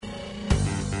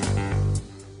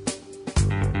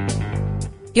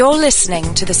You're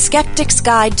listening to the Skeptics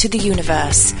Guide to the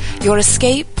Universe, your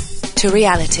escape to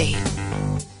reality.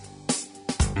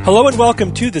 Hello and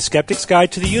welcome to the Skeptics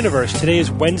Guide to the Universe. Today is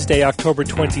Wednesday, October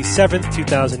 27th,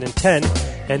 2010,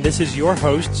 and this is your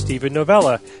host, Stephen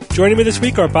Novella. Joining me this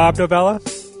week are Bob Novella.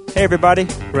 Hey, everybody.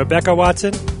 Rebecca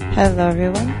Watson. Hello,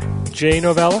 everyone. Jay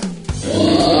Novella.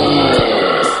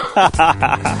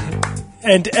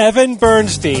 And Evan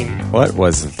Bernstein. What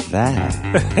was that?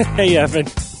 Hey, Evan.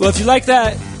 Well, if you like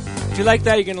that, you're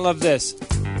going to love this.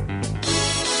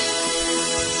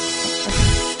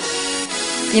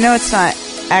 You know, it's not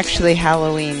actually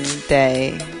Halloween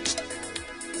Day.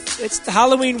 It's the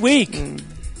Halloween week.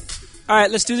 All right,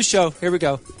 let's do the show. Here we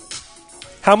go.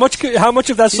 How much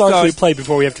of that song can we play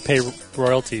before we have to pay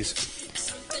royalties?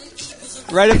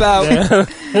 Right about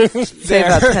Say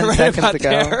about 10 right seconds about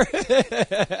ago.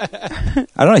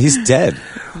 I don't know. He's dead.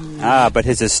 But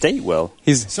his estate will.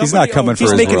 He's not coming for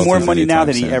He's his making more royalties money now anytime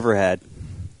than he soon. ever had.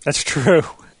 That's true.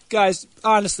 Guys,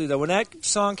 honestly, though, when that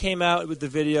song came out with the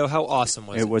video, how awesome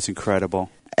was it? It was incredible.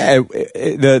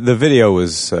 The video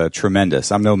was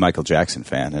tremendous. I'm no Michael Jackson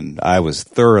fan, and I was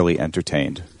thoroughly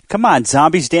entertained. Come on,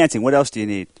 zombies dancing. What else do you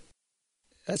need?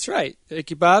 That's right. Thank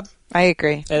you, Bob. I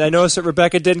agree. And I noticed that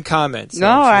Rebecca didn't comment. So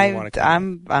No, she didn't want to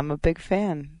comment. I'm a big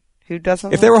fan. Who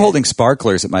doesn't? If they were like it? holding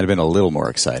sparklers, it might have been a little more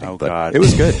exciting. Oh, but God. it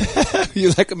was good. You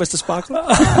like it, Mr. Sparkler?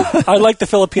 I like the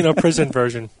Filipino prison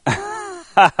version. Yeah,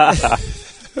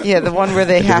 the one where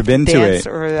they have to been to dance, it?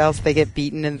 or else they get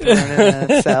beaten and thrown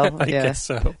in a cell. I Yeah, guess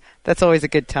so. that's always a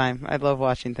good time. I love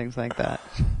watching things like that.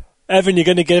 Evan, you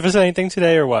going to give us anything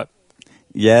today or what?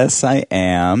 Yes, I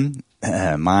am.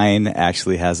 Mine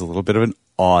actually has a little bit of an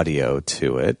audio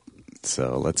to it,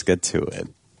 so let's get to it.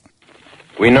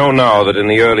 We know now that in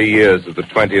the early years of the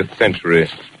 20th century,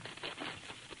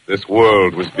 this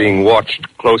world was being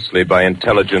watched closely by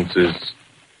intelligences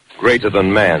greater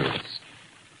than man's,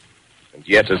 and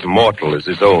yet as mortal as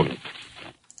his own.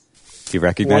 Do you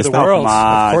recognize War of the that? Worlds.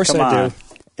 Of course come I on. do.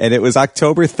 And it was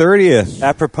October 30th.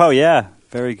 Apropos, yeah.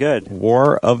 Very good.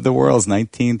 War of the Worlds,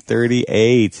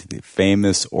 1938. The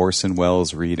famous Orson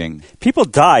Welles reading. People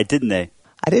died, didn't they?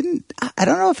 I don't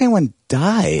know if anyone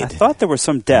died. I thought there were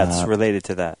some deaths related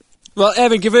to that. Well,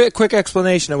 Evan, give it a quick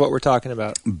explanation of what we're talking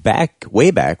about.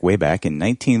 Way back in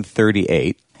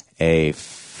 1938, a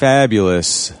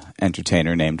fabulous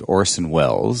entertainer named Orson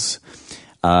Welles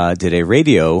did a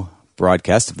radio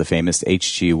broadcast of the famous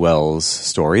H.G. Wells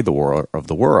story, The War of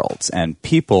the Worlds. And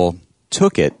people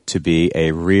took it to be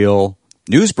a real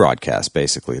news broadcast,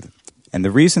 basically. And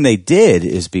the reason they did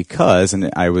is because, and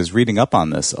I was reading up on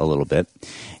this a little bit,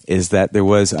 is that there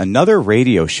was another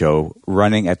radio show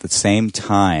running at the same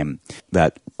time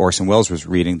that Orson Welles was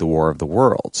reading The War of the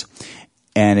Worlds.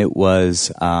 And it was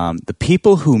the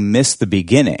people who missed the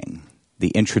beginning,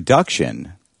 the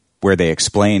introduction, where they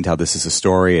explained how this is a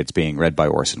story, it's being read by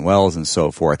Orson Welles and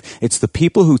so forth. It's the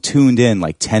people who tuned in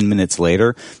like 10 minutes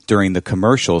later during the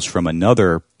commercials from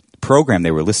another program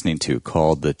they were listening to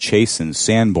called the Chase and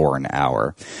Sanborn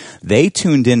Hour. They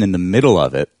tuned in the middle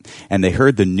of it, and they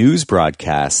heard the news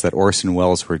broadcast that Orson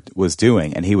Welles was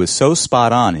doing, and he was so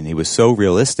spot on and he was so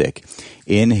realistic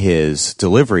in his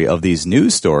delivery of these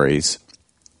news stories,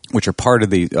 which are part of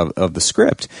the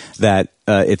script, that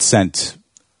it sent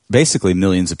basically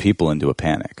millions of people into a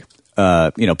panic.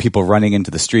 People running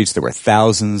into the streets. There were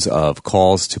thousands of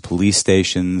calls to police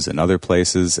stations and other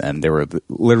places, and there were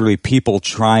literally people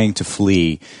trying to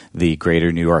flee the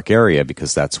greater New York area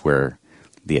because that's where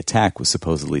the attack was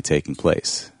supposedly taking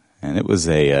place. And it was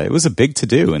a big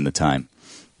to-do in the time.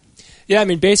 Yeah, I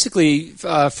mean, basically,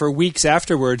 for weeks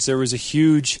afterwards, there was a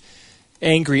huge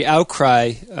angry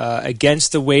outcry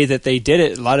against the way that they did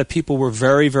it. A lot of people were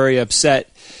very, very upset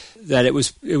that it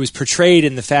was portrayed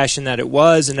in the fashion that it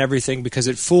was and everything because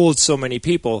it fooled so many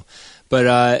people.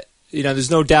 But there's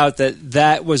no doubt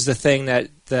that was the thing that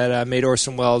made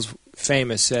Orson Welles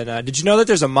famous. And did you know that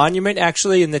there's a monument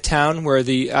actually in the town where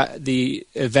the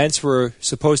events were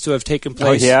supposed to have taken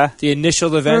place? Oh, yeah? The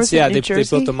initial events. Where was it, Yeah, New they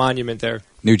Jersey? built a monument there.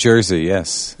 New Jersey,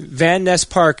 yes. Van Ness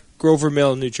Park, Grover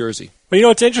Mill, New Jersey. Well,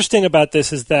 what's interesting about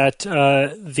this is that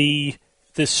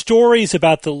the stories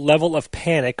about the level of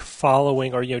panic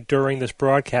following or during this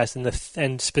broadcast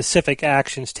and specific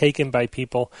actions taken by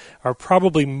people are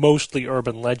probably mostly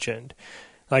urban legend.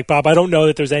 Like, Bob, I don't know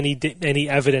that there's any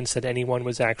evidence that anyone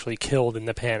was actually killed in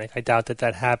the panic. I doubt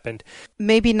that happened.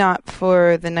 Maybe not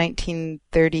for the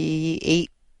 1938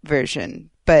 version,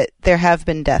 but there have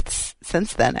been deaths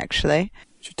since then, actually.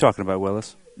 What you talking about,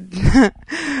 Willis? War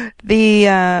of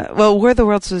the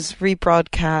Worlds was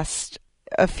rebroadcast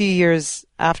a few years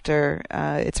after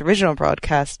its original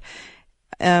broadcast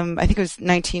I think it was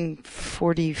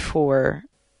 1944,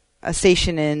 a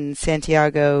station in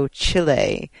Santiago,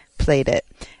 Chile played it.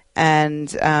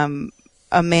 And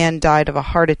a man died of a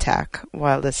heart attack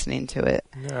while listening to it.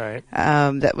 All right.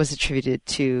 That was attributed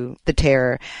to the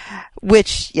terror,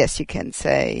 which, yes, you can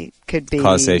say could be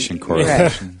Causation,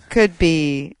 correlation. Right, could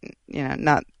be,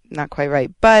 not quite right.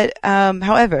 But,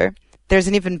 however, there's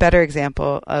an even better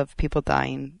example of people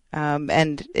dying.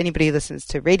 And anybody who listens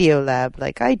to Radio Lab,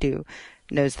 like I do,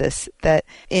 knows this, that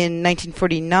in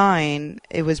 1949,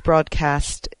 it was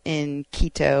broadcast in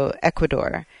Quito,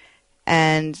 Ecuador.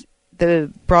 And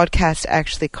the broadcast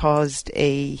actually caused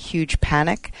a huge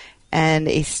panic and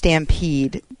a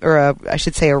stampede, or I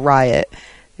should say a riot,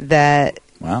 that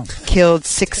killed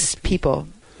 6 people.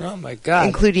 Oh, my God.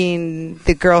 Including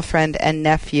the girlfriend and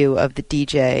nephew of the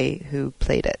DJ who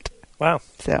played it. Wow.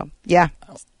 So, yeah.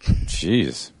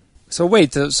 Jeez. So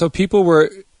wait, so people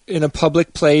were in a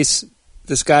public place,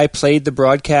 this guy played the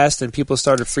broadcast and people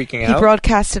started freaking out? He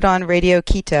broadcasted on Radio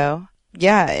Quito.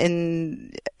 Yeah,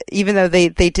 and even though they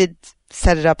did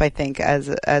set it up, I think, as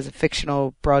a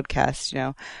fictional broadcast,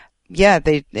 yeah,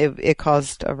 it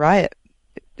caused a riot.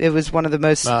 It was one of the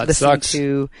most listened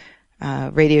to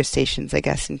radio stations, I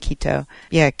guess, in Quito.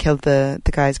 Yeah, it killed the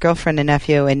guy's girlfriend and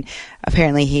nephew, and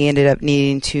apparently he ended up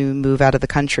needing to move out of the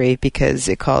country because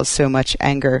it caused so much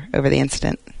anger over the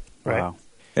incident. Right. Wow.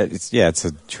 It's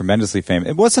a tremendously famous.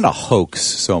 It wasn't a hoax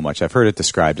so much. I've heard it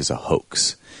described as a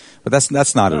hoax. But that's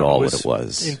not at all what it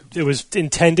was. It was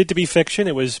intended to be fiction.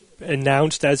 It was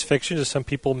announced as fiction, so some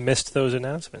people missed those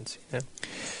announcements. Yeah.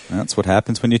 That's what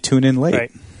happens when you tune in late.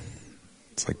 Right.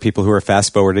 It's like people who are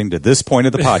fast-forwarding to this point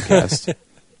of the podcast.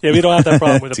 Yeah, we don't have that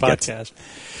problem with the podcast.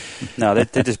 No,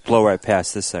 they just blow right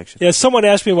past this section. Yeah, someone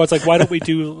asked me once, why don't we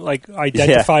do,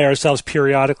 identify ourselves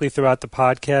periodically throughout the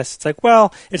podcast? It's like,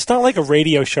 well, it's not like a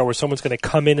radio show where someone's going to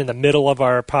come in the middle of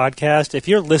our podcast. If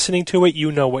you're listening to it,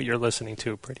 you know what you're listening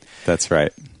to. That's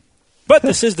right. But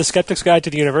this is the Skeptics Guide to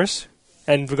the Universe,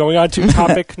 and we're going on to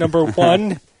topic number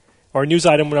 1, or news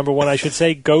item number 1, I should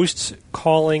say, ghosts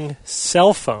calling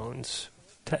cell phones.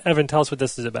 Evan, tell us what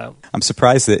this is about. I'm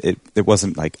surprised that it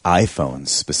wasn't like iPhones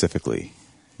specifically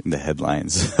in the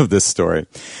headlines of this story.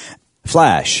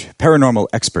 Flash, paranormal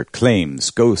expert claims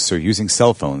ghosts are using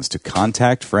cell phones to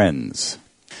contact friends.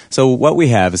 So what we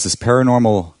have is this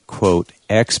paranormal, quote,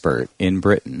 expert in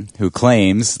Britain who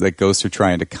claims that ghosts are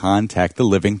trying to contact the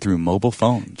living through mobile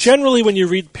phones. Generally, when you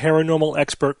read paranormal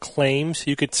expert claims,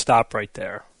 you could stop right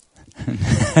there.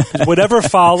 Whatever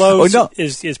follows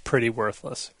is pretty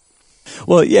worthless.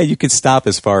 Well, yeah, you could stop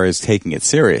as far as taking it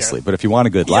seriously, but if you want a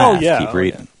good laugh, keep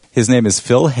reading. Yeah. His name is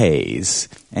Phil Hayes,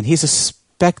 and he's a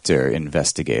Spectre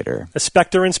investigator. A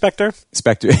Spectre inspector?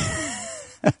 Spectre.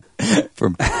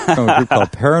 from a group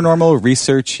called Paranormal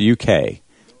Research UK.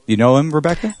 You know him,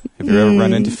 Rebecca? Have you ever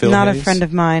run into Phil Hayes? Not a friend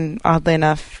of mine, oddly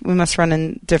enough. We must run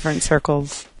in different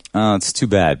circles. Oh, it's too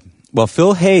bad. Well,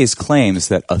 Phil Hayes claims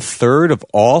that a third of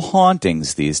all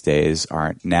hauntings these days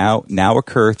are now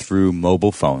occur through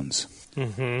mobile phones.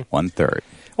 Mm-hmm. 1/3.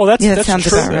 Well, that sounds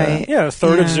true. About right. Yeah, a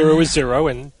third of 0 is 0,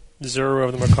 and 0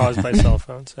 of them are caused by cell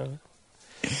phones. So.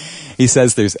 He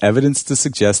says there's evidence to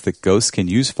suggest that ghosts can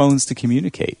use phones to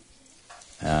communicate,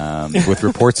 with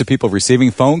reports of people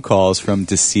receiving phone calls from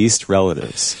deceased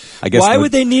relatives. I guess. Why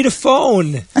would they need a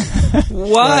phone?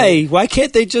 Why? Why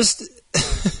can't they just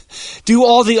do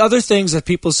all the other things that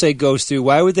people say ghosts do?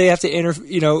 Why would they have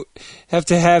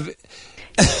to have?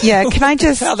 Yeah, can I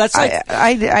just? Well, that's like,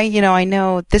 I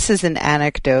know this is an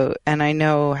anecdote, and I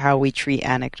know how we treat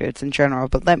anecdotes in general.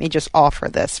 But let me just offer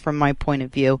this from my point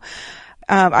of view.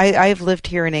 I've lived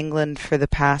here in England for the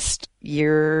past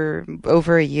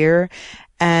over a year,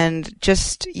 and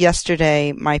just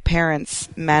yesterday, my parents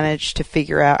managed to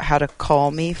figure out how to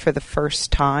call me for the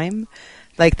first time.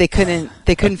 Like they couldn't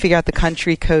figure out the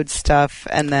country code stuff,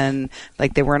 and then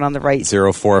like they weren't on the right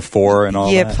 044 and all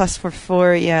that. Yeah,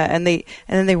 +44, yeah, and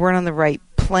then they weren't on the right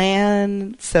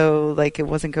plan, so like it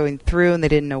wasn't going through, and they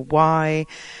didn't know why.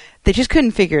 They just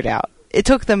couldn't figure it out. It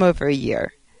took them over a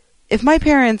year. If my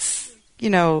parents,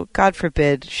 God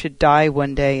forbid, should die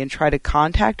one day and try to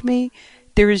contact me,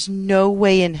 there is no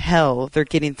way in hell they're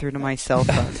getting through to my cell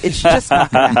phone. It's just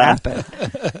not going to happen.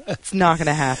 It's not going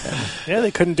to happen. Yeah,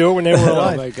 they couldn't do it when they were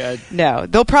alive. Oh, my God. No,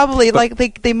 they'll probably,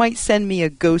 they might send me a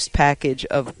ghost package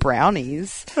of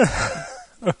brownies.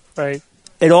 Right.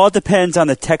 It all depends on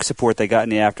the tech support they got in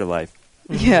the afterlife.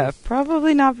 Yeah,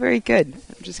 probably not very good.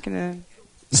 I'm just going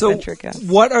to venture a guess.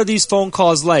 What are these phone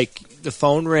calls like? The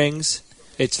phone rings.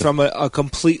 It's from a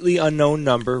completely unknown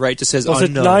number, right? It just says Well,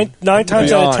 unknown. Nine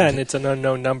times out of Beyond. 10, it's an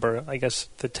unknown number. I guess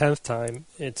the 10th time,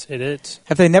 it is.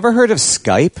 Have they never heard of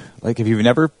Skype? Like, if you've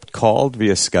never called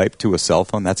via Skype to a cell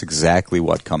phone, that's exactly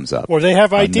what comes up. Or they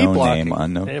have ID Unknown blocking. name,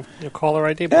 unknown. They have caller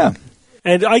ID Yeah. blocking.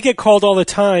 And I get called all the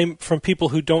time from people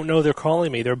who don't know they're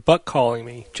calling me. They're butt calling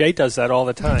me. Jay does that all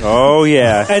the time. Oh,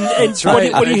 yeah. And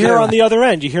right. what do you I hear do. on the other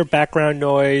end? You hear background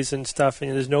noise and stuff,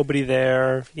 and there's nobody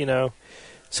there,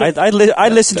 So I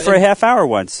listened for a half hour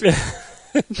once. And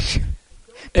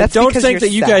That's don't because think you're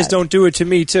that you guys sad. don't do it to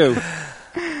me, too.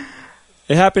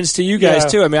 It happens to you guys, Yeah.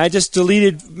 too. I mean, I just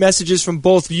deleted messages from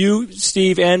both you,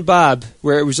 Steve, and Bob,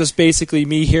 where it was just basically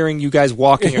me hearing you guys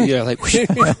walking. Like, whoosh,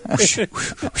 whoosh,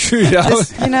 whoosh, You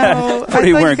know, What are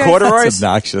you wearing, corduroys? That's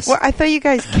obnoxious. Well, I thought you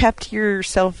guys kept your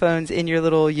cell phones in your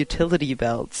little utility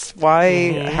belts.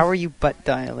 Why? Mhm. How are you butt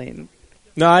dialing?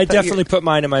 No, I Thought definitely put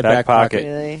mine in my back pocket.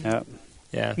 Really? Yep.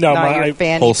 Yeah. No, Not your my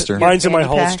fanny, holster. your mine's in my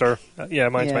fanny pack? holster. Yeah,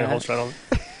 mine's in my Yeah. holster. I don't.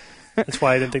 That's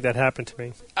why I didn't think that happened to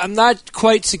me. I'm not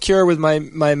quite secure with my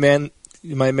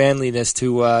manliness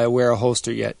to wear a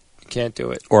holster yet. Can't do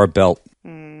it. Or a belt.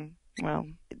 Well,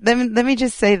 let me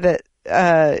just say that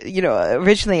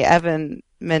originally Evan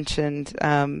mentioned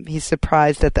he's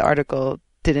surprised that the article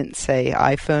didn't say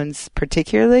iPhones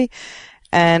particularly,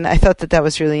 and I thought that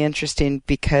was really interesting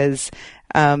because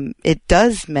it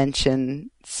does mention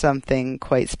something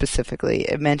quite specifically.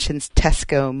 It mentions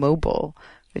Tesco Mobile,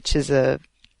 which is a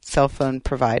cell phone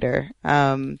provider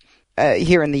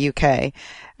here in the UK.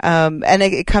 And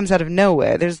it comes out of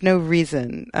nowhere. There's no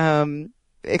reason,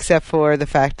 except for the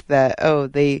fact that,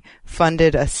 they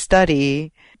funded a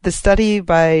study. The study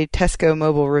by Tesco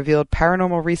Mobile revealed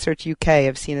Paranormal Research UK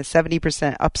have seen a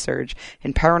 70% upsurge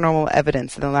in paranormal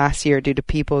evidence in the last year due to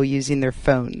people using their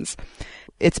phones.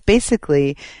 It's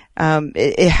basically,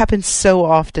 it happens so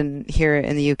often here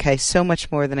in the UK, so much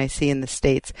more than I see in the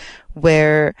States,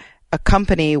 where a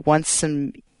company wants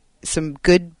some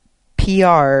good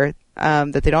PR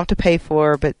that they don't have to pay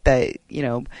for, but that,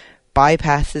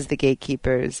 bypasses the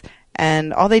gatekeepers.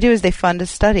 And all they do is they fund a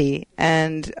study,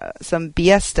 and some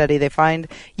BS study.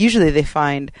 Usually they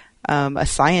find a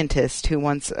scientist who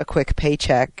wants a quick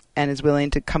paycheck and is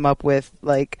willing to come up with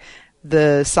like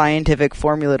the scientific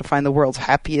formula to find the world's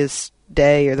happiest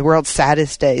day or the world's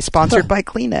saddest day, sponsored by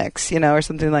Kleenex, or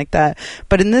something like that.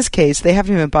 But in this case, they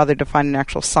haven't even bothered to find an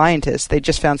actual scientist. They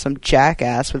just found some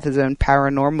jackass with his own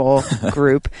paranormal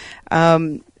group.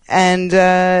 So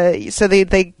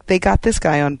they got this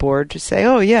guy on board to say,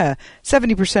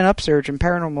 70% upsurge in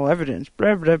paranormal evidence,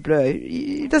 blah, blah, blah.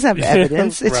 He doesn't have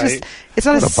evidence. It's Right. it's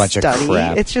not What a bunch of study.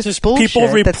 crap. It's just People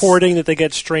bullshit. reporting that they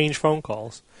get strange phone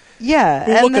calls. Yeah. Look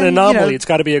and at an then, anomaly. It's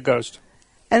got to be a ghost.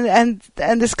 and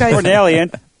this guy, Or an alien.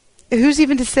 who's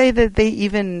even to say that they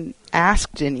even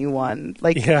asked anyone?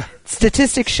 Like, Yeah.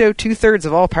 statistics show 2/3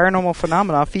 of all paranormal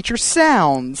phenomena feature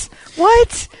sounds.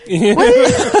 What?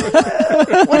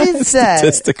 What is that?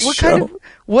 Statistics show.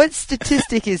 What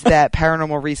statistic is that?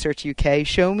 Paranormal Research UK.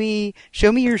 Show me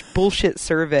your bullshit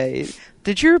survey.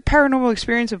 Did your paranormal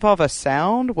experience involve a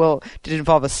sound? Well, did it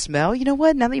involve a smell? You know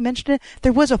what? Now that you mentioned it,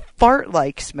 there was a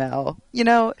fart-like smell.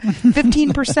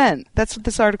 15%. That's what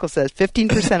this article says.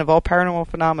 15% of all paranormal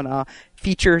phenomena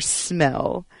feature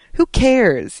smell. Who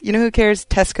cares? Who cares?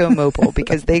 Tesco Mobile,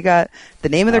 because they got the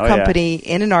name of their company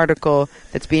in an article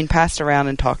that's being passed around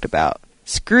and talked about.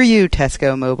 Screw you,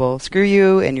 Tesco Mobile. Screw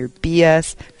you and your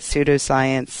BS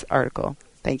pseudoscience article.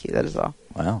 Thank you. That is all.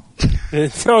 Wow.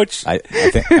 So it's I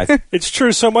think it's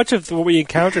true. So much of what we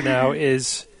encounter now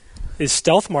is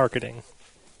stealth marketing.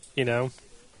 Yep.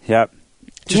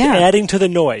 Just adding to the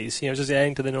noise. Just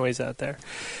adding to the noise out there.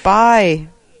 Bye,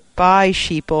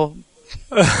 sheeple.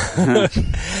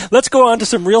 Let's go on to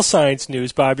some real science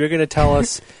news, Bob. You're going to tell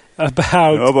us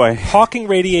about Oh, boy. Hawking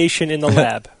radiation in the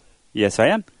lab. Yes, I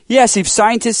am. Yes,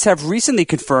 scientists have recently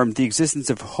confirmed the existence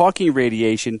of Hawking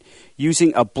radiation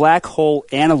using a black hole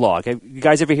analog. Have you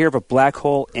guys ever hear of a black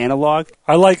hole analog?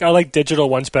 I like digital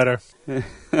ones better.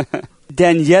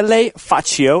 Daniele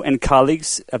Faccio and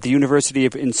colleagues of the University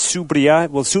of Insubria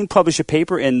will soon publish a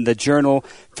paper in the journal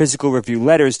Physical Review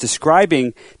Letters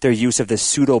describing their use of this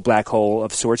pseudo-black hole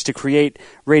of sorts to create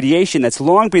radiation that's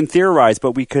long been theorized,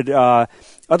 but we could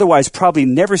otherwise probably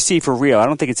never see for real. I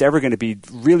don't think it's ever going to be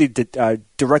really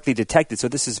directly detected, so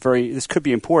this could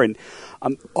be important.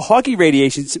 Hawking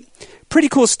radiation's pretty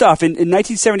cool stuff. In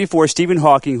 1974, Stephen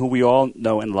Hawking, who we all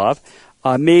know and love,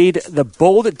 made the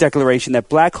bold declaration that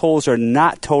black holes are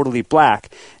not totally black.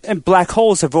 And black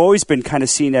holes have always been kind of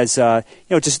seen as,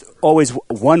 just always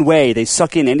one way. They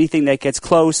suck in anything that gets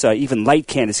close. Even light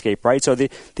can't escape, right? So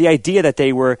the idea that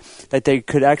they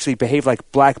could actually behave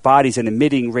like black bodies and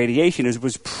emitting radiation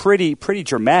was pretty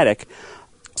dramatic.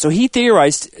 So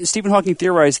Stephen Hawking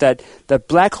theorized that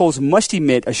black holes must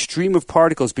emit a stream of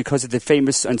particles because of the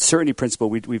famous uncertainty principle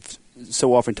we've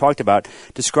so often talked about,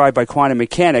 described by quantum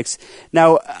mechanics.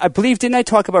 Now, I believe, didn't I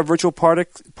talk about virtual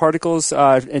particles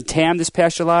in TAM this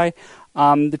past July?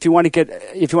 If you want to get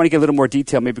a little more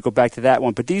detail, maybe go back to that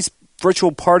one. But these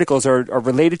virtual particles are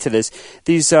related to this.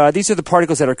 These are the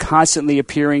particles that are constantly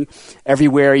appearing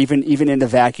everywhere, even in the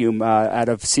vacuum, out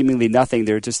of seemingly nothing.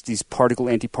 They're just these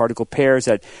particle-antiparticle pairs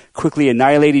that quickly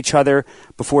annihilate each other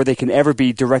before they can ever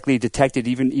be directly detected,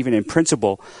 even in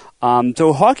principle.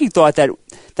 So Hawking thought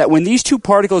that when these two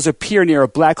particles appear near a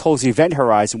black hole's event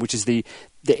horizon, which is the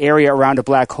area around a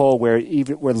black hole where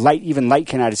light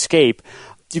cannot escape,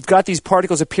 you've got these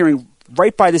particles appearing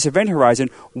right by this event horizon.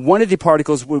 One of the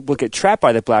particles will get trapped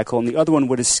by the black hole, and the other one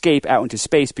would escape out into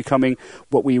space, becoming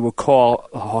what we would call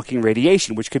Hawking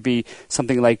radiation, which could be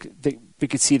something like we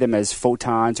could see them as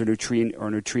photons or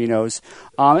neutrinos.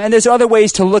 And there's other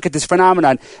ways to look at this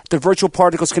phenomenon. The virtual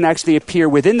particles can actually appear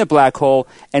within the black hole,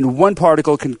 and one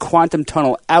particle can quantum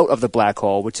tunnel out of the black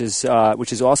hole, which is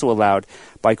also allowed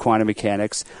by quantum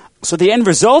mechanics. So the end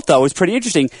result, though, is pretty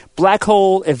interesting. Black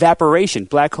hole evaporation.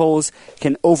 Black holes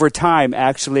can, over time,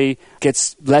 actually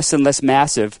get less and less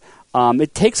massive.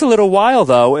 It takes a little while,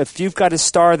 though. If you've got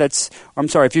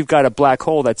if you've got a black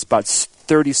hole that's about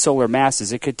 30 solar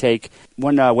masses, it could take,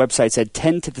 one website said,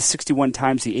 10 to the 61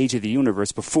 times the age of the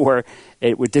universe before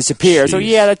it would disappear. Jeez. So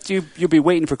yeah, you'll be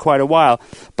waiting for quite a while.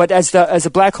 But as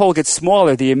the black hole gets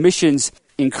smaller, the emissions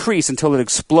increase until it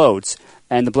explodes,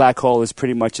 and the black hole is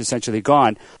pretty much essentially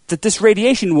gone. That this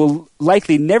radiation will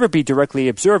likely never be directly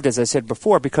observed, as I said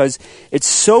before, because it's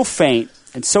so faint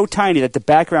and so tiny that the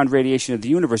background radiation of the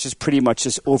universe just pretty much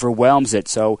just overwhelms it.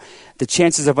 So the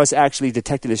chances of us actually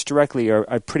detecting this directly are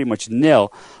pretty much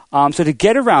nil. So to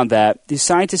get around that, the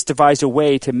scientists devised a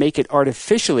way to make it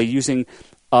artificially using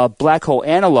a black hole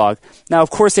analog. Now, of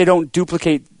course, they don't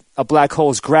duplicate a black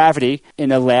hole's gravity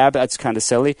in a lab. That's kind of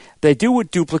silly. They do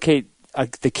duplicate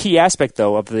the key aspect,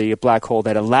 though, of the black hole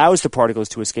that allows the particles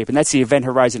to escape, and that's the event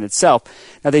horizon itself.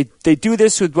 Now, they do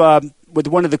this with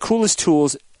one of the coolest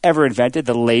tools ever invented,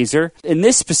 the laser. In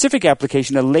this specific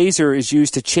application, a laser is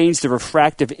used to change the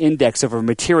refractive index of a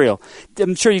material.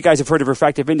 I'm sure you guys have heard of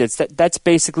refractive index. That's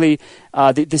basically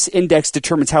this index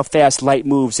determines how fast light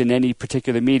moves in any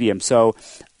particular medium. So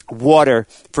water,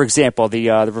 for example, the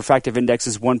refractive index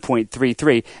is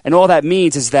 1.33, and all that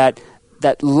means is that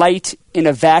light in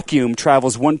a vacuum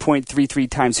travels 1.33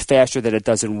 times faster than it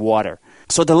does in water.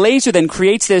 So the laser then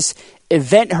creates this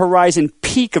event horizon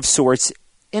peak of sorts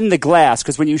in the glass,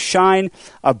 because when you shine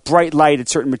a bright light at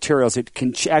certain materials, it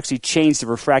can actually change the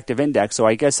refractive index. So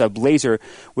I guess a laser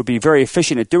would be very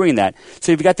efficient at doing that.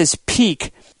 So you've got this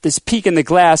peak in the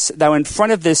glass. Now in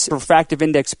front of this refractive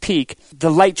index peak, the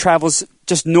light travels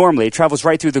just normally. It travels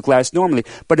right through the glass normally.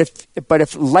 But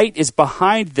if light is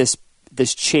behind this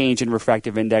change in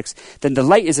refractive index, then the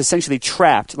light is essentially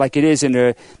trapped like it is in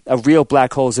a real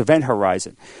black hole's event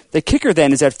horizon. The kicker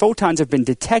then is that photons have been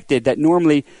detected that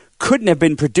normally couldn't have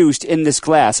been produced in this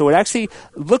glass. So it actually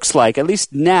looks like, at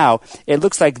least now, it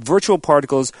looks like virtual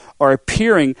particles are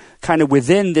appearing kind of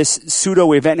within this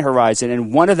pseudo-event horizon,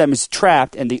 and one of them is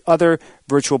trapped, and the other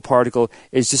virtual particle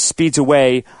just speeds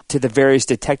away to the various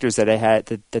detectors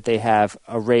that they have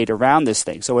arrayed around this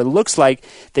thing. So it looks like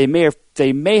they may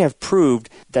have proved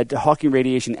that the Hawking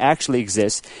radiation actually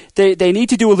exists. They need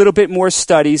to do a little bit more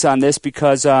studies on this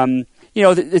because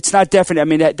it's not definite. I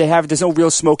mean, there's no real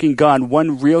smoking gun.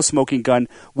 One real smoking gun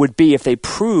would be if they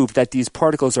prove that these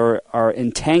particles are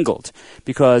entangled,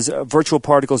 because virtual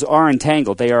particles are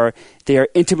entangled. They are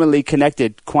intimately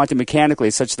connected quantum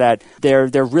mechanically, such that they're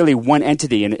really one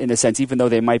entity in a sense, even though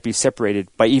they might be separated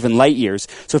by even light years.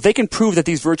 So if they can prove that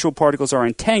these virtual particles are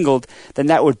entangled, then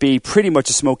that would be pretty much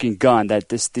a smoking gun, that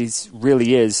this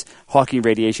really is Hawking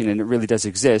radiation and it really does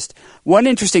exist. One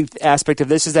interesting aspect of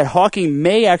this is that Hawking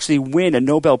may actually win a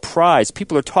Nobel Prize.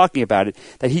 People are talking about it,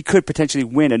 that he could potentially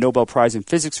win a Nobel Prize in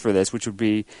physics for this, which would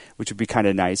be kind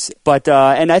of nice. But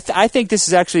and I think this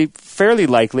is actually fairly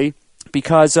likely,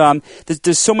 because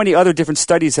there's so many other different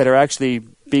studies that are actually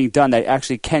being done that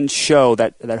actually can show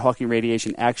that Hawking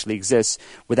radiation actually exists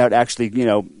without actually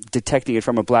detecting it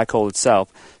from a black hole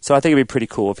itself. So I think it'd be pretty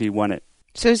cool if he won it.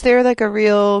 So is there like a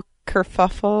real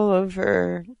kerfuffle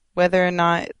over whether or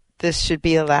not this should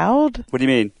be allowed? What do you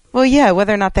mean? Well, yeah,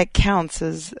 whether or not that counts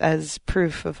as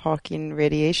proof of Hawking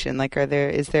radiation, like,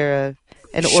 is there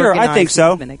an Sure, organized I think so.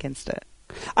 movement against it?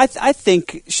 I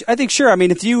think sure. I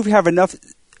mean, if you have enough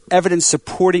evidence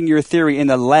supporting your theory in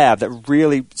the lab that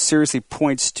really seriously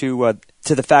points to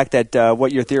the fact that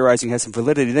what you're theorizing has some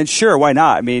validity, then sure, why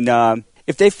not? I mean,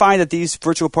 if they find that these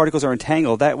virtual particles are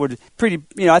entangled, that would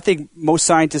I think most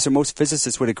scientists or most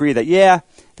physicists would agree that, yeah,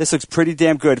 this looks pretty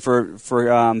damn good for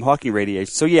Hawking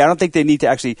radiation. So, yeah, I don't think they need to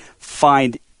actually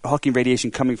find Hawking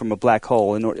radiation coming from a black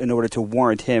hole in order to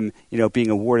warrant him, being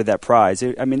awarded that prize.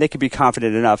 I mean, they could be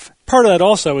confident enough. Part of that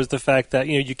also is the fact that,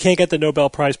 you can't get the Nobel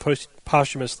Prize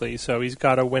posthumously, so he's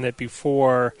got to win it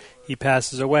before he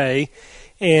passes away.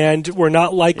 And we're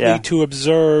not likely to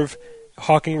observe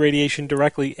Hawking radiation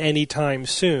directly anytime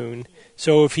soon.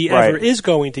 So if he ever is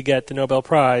going to get the Nobel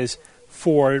Prize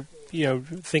for,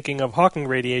 thinking of Hawking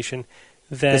radiation,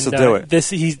 then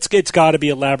it's got to be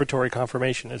a laboratory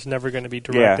confirmation. It's never going to be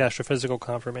direct astrophysical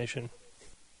confirmation.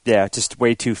 Yeah, just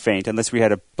way too faint, unless we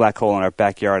had a black hole in our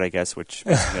backyard, I guess, which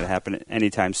isn't going to happen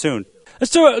anytime soon.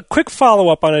 Let's do a quick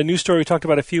follow-up on a news story we talked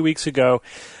about a few weeks ago.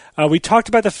 We talked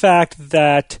about the fact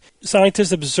that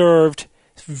scientists observed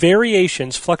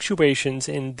fluctuations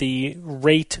in the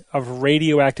rate of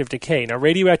radioactive decay. Now,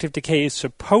 radioactive decay is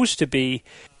supposed to be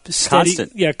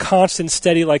steady, constant,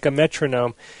 steady, like a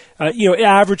metronome.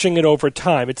 Averaging it over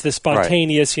time. It's the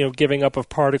spontaneous, giving up of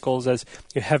particles as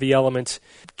heavy elements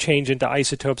change into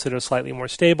isotopes that are slightly more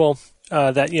stable.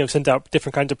 That send out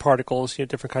different kinds of particles,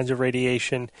 different kinds of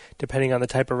radiation, depending on the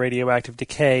type of radioactive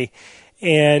decay.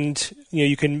 And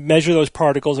you can measure those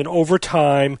particles, and over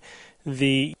time,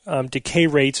 the decay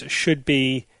rates should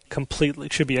be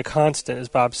a constant, as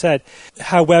Bob said.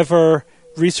 However,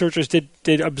 researchers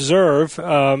did observe,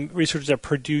 researchers at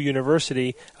Purdue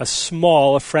University, a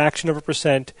fraction of a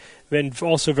percent, and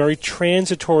also very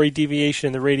transitory deviation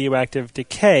in the radioactive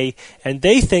decay, and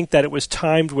they think that it was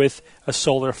timed with a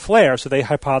solar flare. So they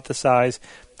hypothesize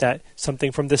that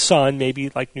something from the sun, maybe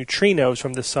like neutrinos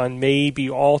from the sun, may be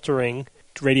altering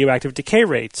radioactive decay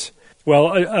rates.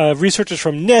 Well, researchers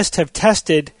from NIST have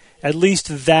tested at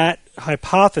least that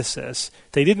hypothesis.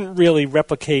 They didn't really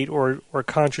replicate or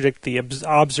contradict the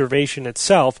observation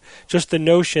itself, just the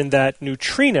notion that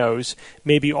neutrinos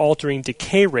may be altering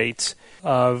decay rates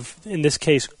of, in this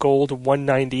case,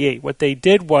 gold-198. What they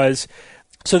did was,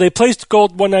 so they placed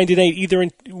gold-198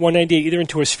 either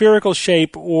into a spherical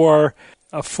shape or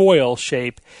a foil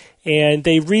shape, and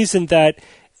they reasoned that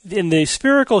in the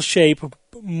spherical shape,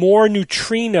 more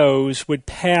neutrinos would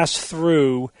pass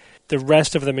through the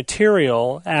rest of the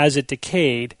material as it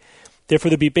decayed. Therefore,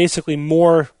 there'd be basically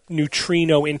more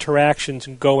neutrino interactions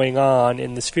going on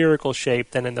in the spherical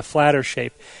shape than in the flatter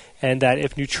shape, and that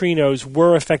if neutrinos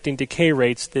were affecting decay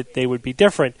rates, that they would be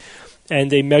different.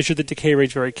 And they measured the decay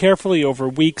rates very carefully over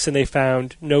weeks, and they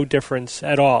found no difference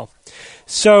at all.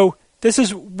 So this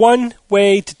is one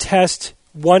way to test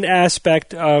one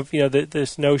aspect of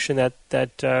this notion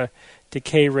that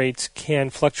decay rates can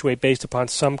fluctuate based upon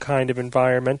some kind of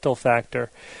environmental factor,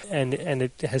 and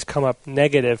it has come up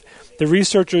negative. The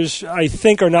researchers, I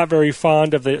think, are not very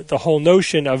fond of the whole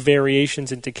notion of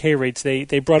variations in decay rates.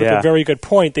 They brought up a very good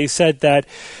point. They said that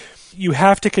you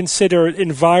have to consider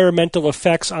environmental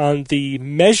effects on the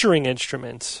measuring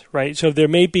instruments, right? So there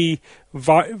may be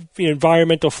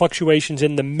environmental fluctuations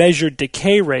in the measured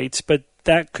decay rates, but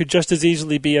that could just as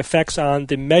easily be effects on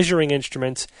the measuring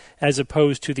instruments as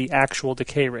opposed to the actual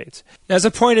decay rates. As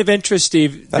a point of interest,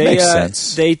 Steve, that makes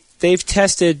sense. They've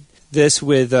tested this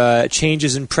with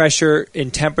changes in pressure, in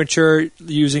temperature,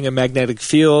 using a magnetic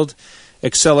field,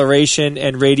 acceleration,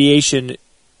 and radiation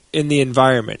in the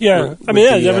environment. Yeah,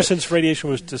 ever since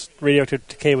radioactive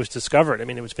decay was discovered,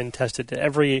 it was been tested.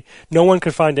 No one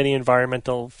could find any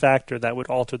environmental factor that would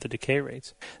alter the decay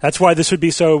rates. That's why this would be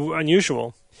so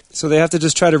unusual. So they have to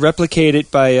just try to replicate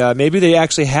it by maybe they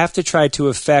actually have to try to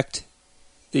affect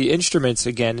the instruments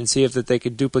again and see if that they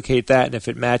could duplicate that and if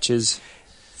it matches.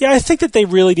 Yeah, I think that they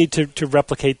really need to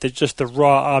replicate just the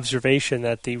raw observation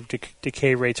that the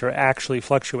decay rates are actually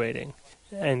fluctuating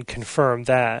and confirm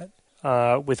that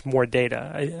with more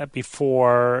data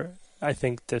before I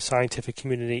think the scientific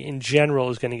community in general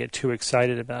is going to get too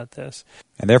excited about this.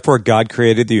 And therefore God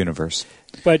created the universe.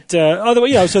 But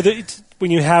otherwise, when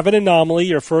you have an anomaly,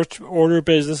 your first order of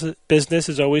business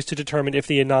is always to determine if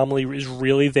the anomaly is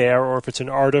really there or if it's an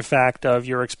artifact of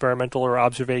your experimental or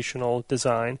observational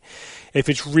design. If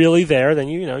it's really there, then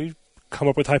you come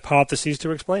up with hypotheses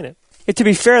to explain it. And to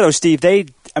be fair, though, Steve,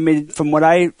 from what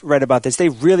I read about this, they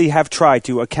really have tried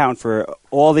to account for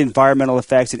all the environmental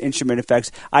effects and instrument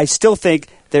effects. I still think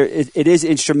it is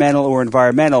instrumental or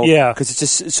environmental because it's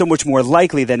just so much more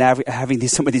likely than having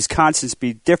some of these constants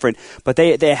be different. But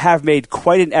they have made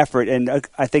quite an effort, and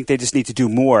I think they just need to do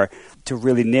more to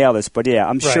really nail this. But,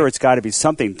 I'm sure it's got to be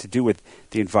something to do with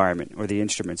the environment or the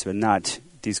instruments, but not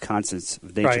these constants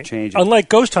of nature changing. Unlike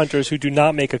ghost hunters who do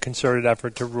not make a concerted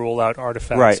effort to rule out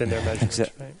artifacts in their measurements.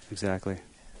 Exactly.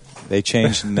 They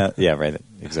changed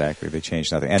exactly. They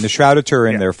changed nothing. And the shrouded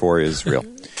Turin, therefore, is real.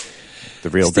 The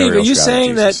real Steve, burial are you shroud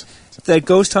saying of Jesus. that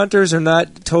ghost hunters are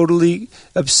not totally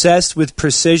obsessed with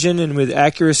precision and with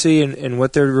accuracy in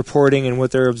what they're reporting and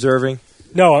what they're observing?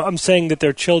 No, I'm saying that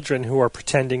they're children who are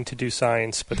pretending to do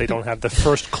science, but they don't have the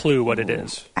first clue what it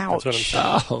is. Ouch. That's what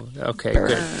I'm saying. Oh, okay,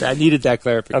 good. I needed that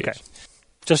clarification. Okay.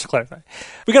 Just to clarify.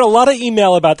 We got a lot of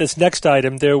email about this next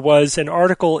item. There was an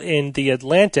article in The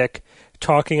Atlantic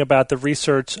talking about the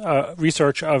research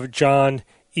of John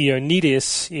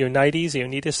Ioannidis, I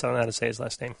don't know how to say his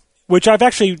last name, which I've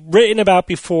actually written about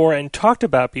before and talked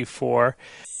about before.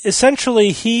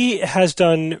 Essentially, he has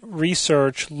done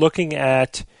research looking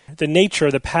at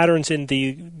the patterns in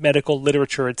the medical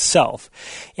literature itself.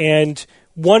 And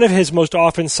one of his most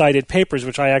often cited papers,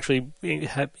 which I actually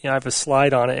have, I have a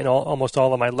slide on it in almost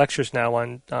all of my lectures now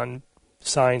on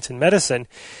science and medicine,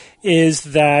 is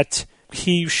that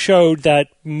he showed that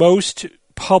most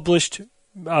published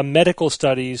medical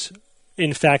studies,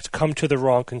 in fact, come to the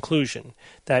wrong conclusion,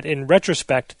 that in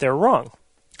retrospect, they're wrong.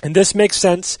 And this makes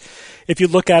sense if you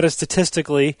look at it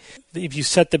statistically. If you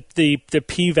set the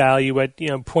p-value at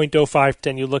 0.05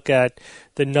 and you look at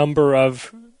the number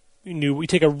of we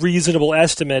take a reasonable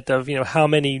estimate of how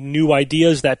many new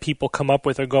ideas that people come up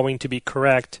with are going to be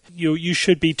correct. You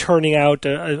should be turning out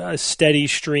a steady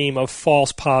stream of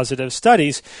false positive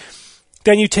studies.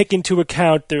 Then you take into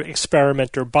account the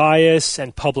experimenter bias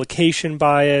and publication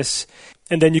bias,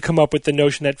 and then you come up with the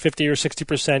notion that 50 or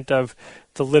 60% of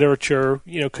the literature,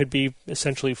 could be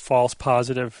essentially false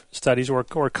positive studies or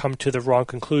come to the wrong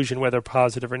conclusion, whether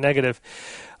positive or negative.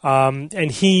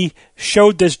 And he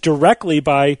showed this directly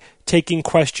by taking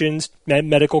questions,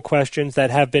 medical questions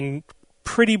that have been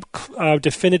pretty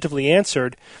definitively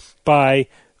answered by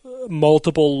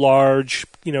multiple large,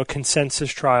 consensus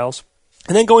trials.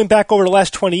 And then going back over the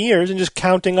last 20 years and just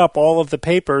counting up all of the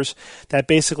papers that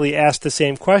basically asked the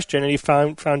same question, and he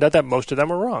found out that most of them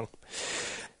were wrong.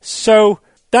 So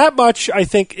that much, I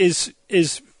think, is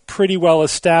pretty well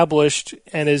established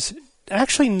and is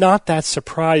actually not that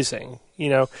surprising.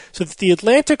 So the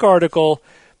Atlantic article,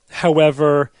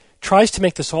 however, tries to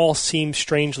make this all seem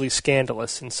strangely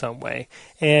scandalous in some way.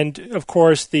 And of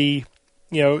course, the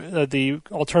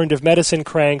alternative medicine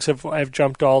cranks have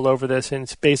jumped all over this, and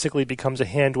it basically becomes a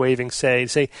hand-waving see,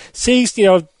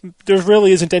 there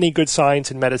really isn't any good science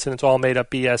in medicine. It's all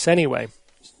made-up BS anyway.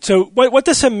 So what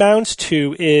this amounts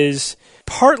to is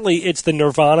partly it's the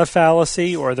nirvana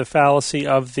fallacy, or the fallacy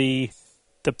of the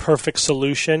perfect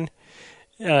solution.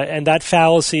 And that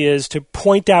fallacy is to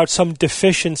point out some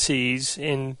deficiencies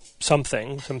in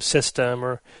something, some system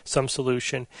or some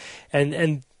solution,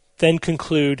 and then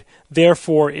conclude,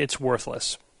 therefore, it's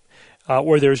worthless,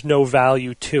 or there's no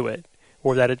value to it,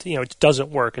 or that it doesn't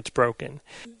work, it's broken.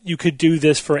 You could do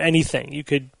this for anything. You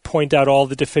could point out all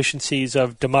the deficiencies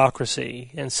of democracy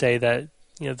and say that,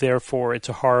 therefore, it's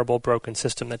a horrible, broken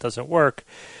system that doesn't work.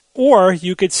 Or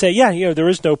you could say, there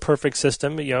is no perfect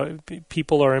system.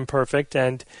 People are imperfect,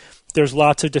 and there's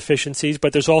lots of deficiencies,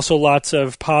 but there's also lots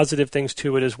of positive things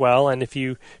to it as well. And if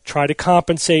you try to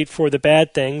compensate for the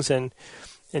bad things and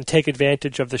take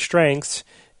advantage of the strengths,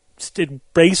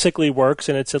 it basically works,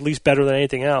 and it's at least better than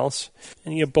anything else.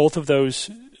 And both of those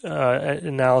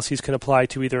analyses can apply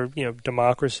to either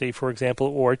democracy, for example,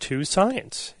 or to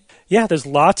science. Yeah, there's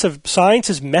lots of science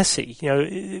is messy.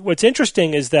 What's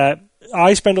interesting is that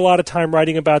I spend a lot of time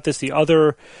writing about this. The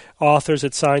other authors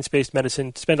at Science-Based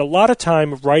Medicine spend a lot of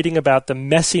time writing about the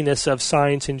messiness of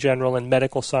science in general and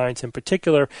medical science in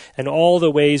particular, and all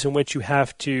the ways in which you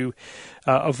have to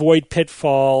avoid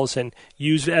pitfalls and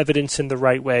use evidence in the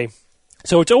right way.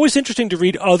 So it's always interesting to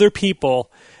read other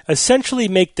people essentially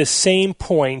make the same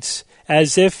points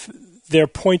as if they're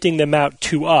pointing them out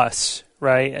to us,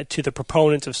 right, to the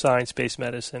proponents of science-based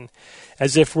medicine,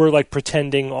 as if we're like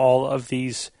pretending all of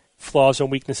these flaws and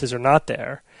weaknesses are not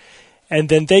there. And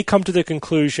then they come to the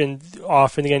conclusion,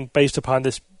 often again based upon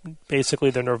this, basically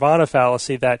the nirvana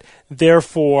fallacy, that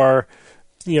therefore,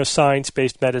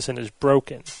 science-based medicine is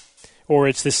broken, or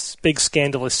it's this big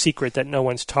scandalous secret that no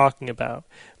one's talking about.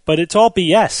 But it's all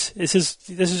BS.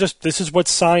 This is what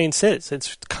science is.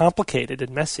 It's complicated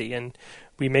and messy, and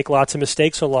we make lots of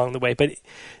mistakes along the way. But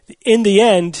in the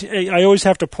end, I always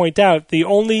have to point out the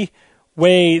only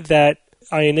way that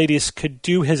Ioannidis could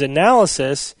do his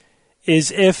analysis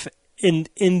is if in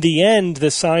the end the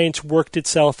science worked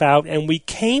itself out and we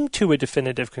came to a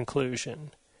definitive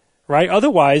conclusion, right?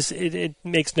 Otherwise, it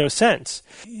makes no sense.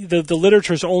 The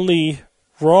literature's only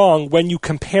wrong when you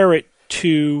compare it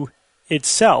to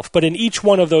itself. But in each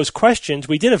one of those questions,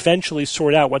 we did eventually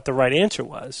sort out what the right answer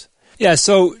was. Yeah,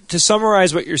 so to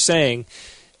summarize what you're saying,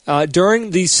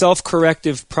 during the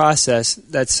self-corrective process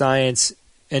that science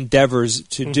endeavors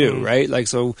to do, right? Like,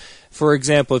 so, for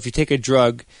example, if you take a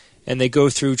drug and they go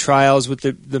through trials with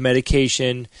the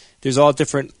medication, there's all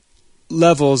different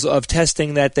levels of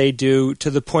testing that they do to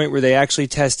the point where they actually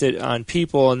test it on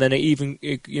people, and then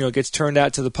it gets turned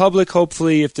out to the public,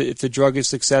 hopefully, if the drug is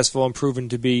successful and proven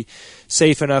to be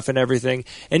safe enough and everything.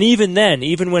 And even then,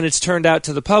 even when it's turned out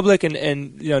to the public,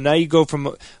 and now you go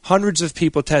from hundreds of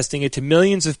people testing it to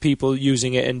millions of people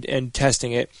using it and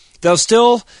testing it, they'll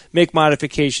still make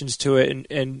modifications to it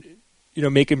and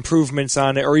make improvements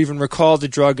on it, or even recall the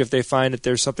drug if they find that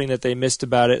there's something that they missed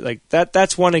about it. Like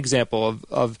that's one example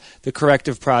of the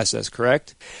corrective process,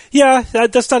 correct? Yeah,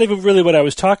 that's not even really what I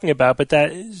was talking about, but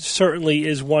that certainly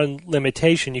is one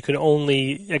limitation. You can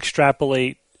only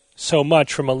extrapolate so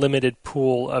much from a limited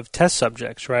pool of test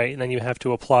subjects, right? And then you have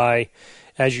to apply,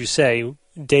 as you say,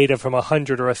 data from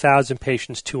 100 or 1,000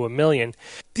 patients to 1 million.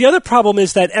 The other problem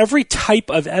is that every type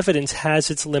of evidence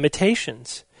has its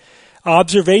limitations.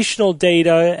 Observational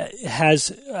data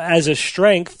has as a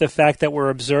strength the fact that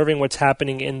we're observing what's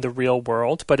happening in the real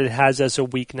world, but it has as a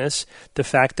weakness the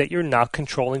fact that you're not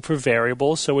controlling for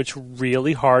variables, so it's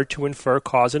really hard to infer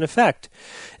cause and effect.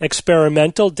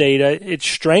 Experimental data, its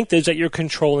strength is that you're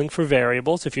controlling for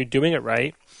variables if you're doing it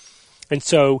right. And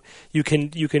so you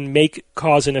can make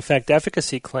cause and effect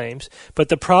efficacy claims, but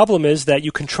the problem is that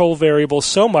you control variables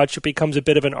so much it becomes a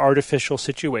bit of an artificial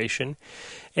situation,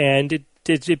 and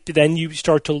then you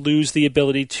start to lose the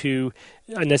ability to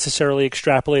necessarily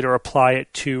extrapolate or apply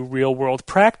it to real-world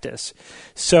practice.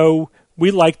 So we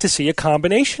like to see a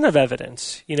combination of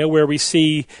evidence, where we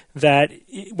see that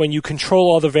when you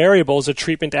control all the variables, a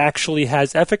treatment actually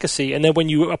has efficacy, and then when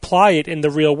you apply it in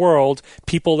the real world,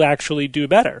 people actually do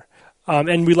better.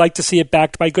 And we like to see it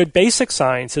backed by good basic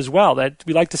science as well, that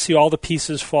we like to see all the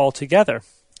pieces fall together.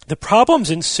 The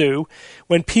problems ensue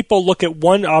when people look at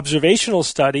one observational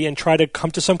study and try to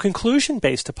come to some conclusion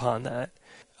based upon that,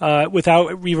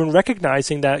 without even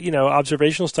recognizing that,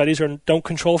 observational studies don't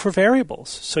control for variables,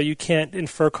 so you can't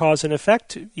infer cause and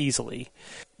effect easily,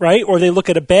 right? Or they look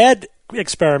at a bad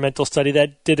experimental study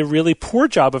that did a really poor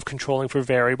job of controlling for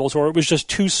variables, or it was just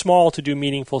too small to do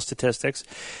meaningful statistics,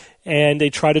 and they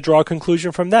try to draw a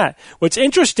conclusion from that. What's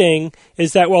interesting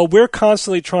is that while we're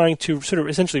constantly trying to sort of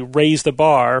essentially raise the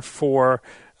bar for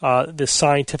the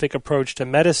scientific approach to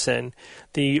medicine,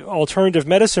 the alternative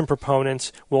medicine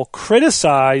proponents will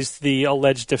criticize the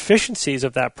alleged deficiencies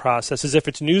of that process as if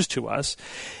it's news to us,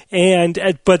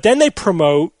 but then they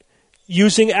promote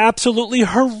using absolutely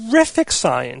horrific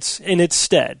science in its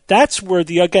stead. That's where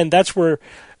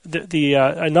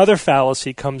another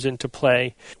fallacy comes into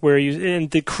play,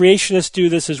 and the creationists do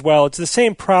this as well. It's the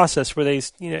same process where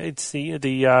it's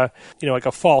like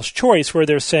a false choice where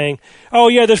they're saying, oh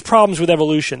yeah, there's problems with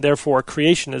evolution, therefore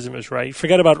creationism is right.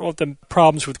 Forget about all the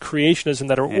problems with creationism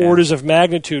that are orders of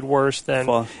magnitude worse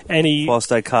than any false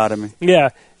dichotomy. Yeah,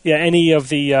 any of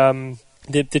the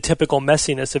typical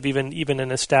messiness of even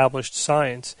an established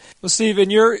science. Well, Steve, in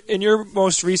your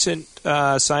most recent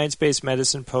science-based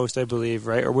medicine post, I believe,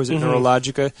 right, or was it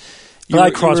Neurologica? I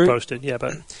cross-posted,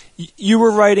 but you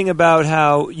were writing about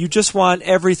how you just want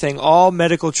everything, all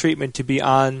medical treatment, to be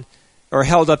on or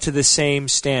held up to the same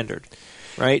standard.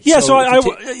 Right? Yeah, so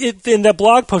in that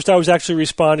blog post, I was actually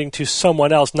responding to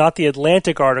someone else, not the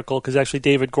Atlantic article, because actually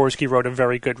David Gorski wrote a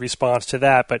very good response to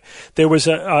that, but there was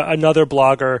another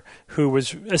blogger who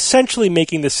was essentially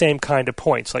making the same kind of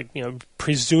points, like,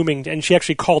 presuming, and she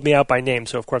actually called me out by name,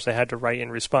 so of course I had to write in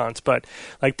response, but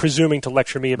like presuming to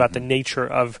lecture me about the nature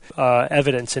of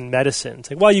evidence in medicine.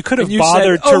 It's like, well, you could have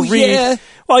bothered to read. Yeah.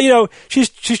 Well, she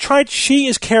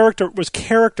was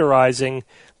characterizing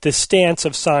the stance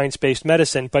of science-based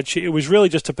medicine, but it was really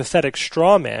just a pathetic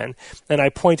straw man. And I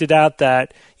pointed out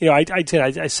that,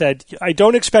 I said, I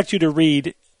don't expect you to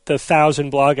read the 1,000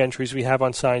 blog entries we have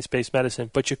on science-based medicine,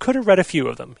 but you could have read a few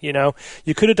of them,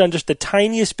 You could have done just the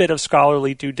tiniest bit of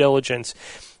scholarly due diligence.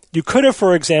 You could have,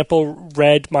 for example,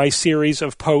 read my series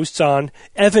of posts on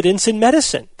evidence in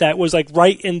medicine. That was like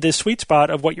right in the sweet spot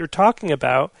of what you're talking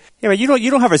about. Yeah, but you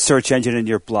don't have a search engine in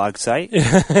your blog site.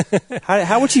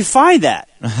 How would you find that?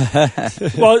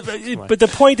 Well, but the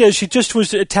point is, she just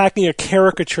was attacking a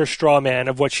caricature straw man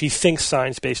of what she thinks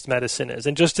science-based medicine is,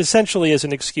 and just essentially as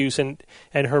an excuse, and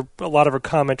a lot of her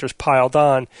commenters piled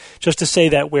on, just to say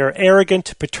that we're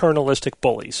arrogant, paternalistic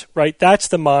bullies, right? That's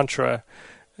the mantra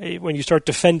when you start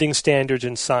defending standards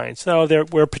in science. Oh,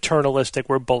 we're paternalistic,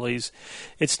 we're bullies.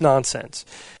 It's nonsense.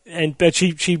 But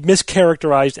she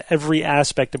mischaracterized every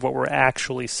aspect of what we're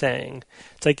actually saying.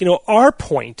 It's like, our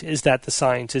point is that the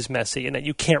science is messy and that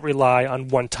you can't rely on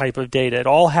one type of data. It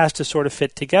all has to sort of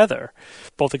fit together,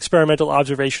 both experimental,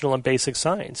 observational, and basic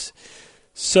science.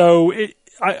 So it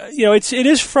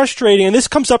is frustrating, and this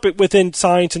comes up within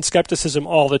science and skepticism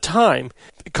all the time.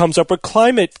 It comes up with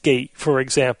ClimateGate, for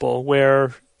example,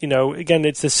 where, again,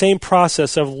 it's the same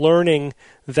process of learning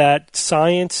that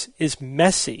science is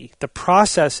messy. The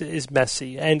process is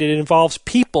messy, and it involves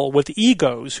people with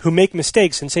egos who make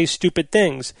mistakes and say stupid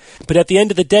things. But at the end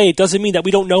of the day, it doesn't mean that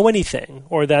we don't know anything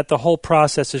or that the whole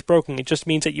process is broken. It just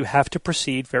means that you have to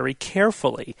proceed very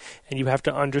carefully, and you have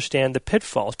to understand the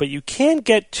pitfalls. But you can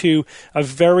get to a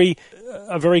very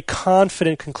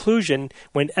confident conclusion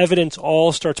when evidence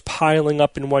all starts piling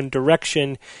up in one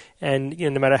direction, and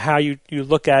no matter how you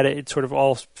look at it, it sort of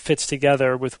all fits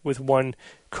together with one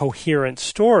coherent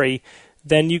story.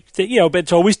 Then but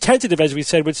it's always tentative, as we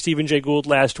said with Stephen Jay Gould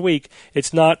last week.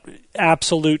 It's not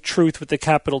absolute truth with the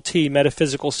capital T,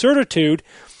 metaphysical certitude,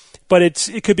 but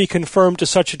it could be confirmed to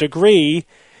such a degree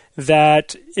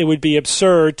that it would be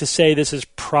absurd to say this is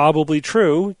probably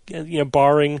true,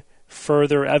 barring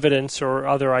further evidence or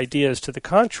other ideas to the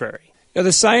contrary.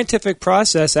 The scientific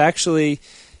process actually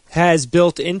has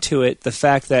built into it the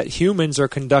fact that humans are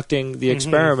conducting the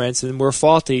experiments and we're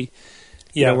faulty.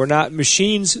 We're not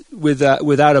machines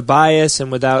without a bias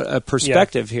and without a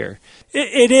perspective here.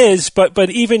 It is, but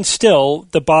even still,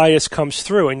 the bias comes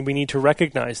through, and we need to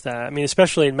recognize that. I mean,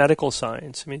 especially in medical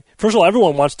science. I mean, first of all,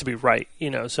 everyone wants to be right,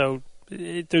 so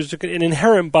there's an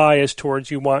inherent bias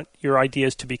towards you want your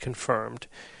ideas to be confirmed.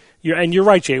 You're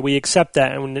right, Jay. We accept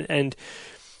that, and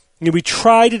we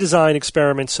try to design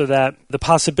experiments so that the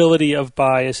possibility of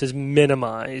bias is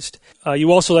minimized.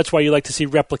 That's why you like to see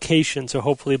replication, so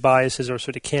hopefully biases are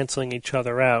sort of canceling each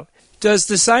other out. Does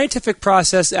the scientific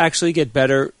process actually get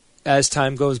better as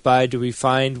time goes by? Do we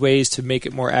find ways to make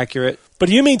it more accurate? But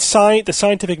do you mean the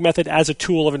scientific method as a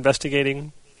tool of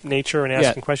investigating nature and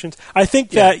asking questions? I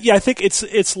think I think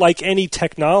it's like any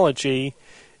technology.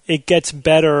 It gets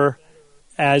better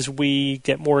as we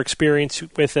get more experience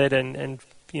with it and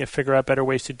figure out better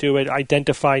ways to do it,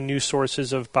 identify new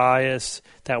sources of bias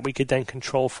that we could then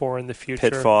control for in the future.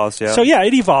 Pitfalls, yeah. So,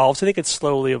 it evolves. I think it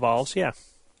slowly evolves, yeah.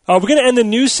 We're going to end the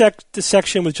news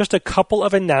section with just a couple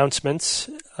of announcements.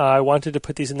 I wanted to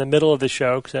put these in the middle of the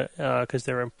show because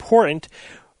they're important.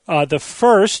 The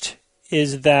first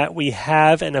is that we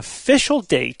have an official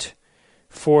date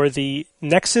for the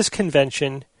Nexus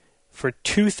Convention for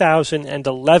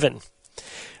 2011.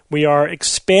 We are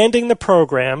expanding the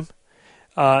program.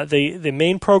 The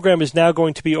main program is now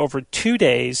going to be over 2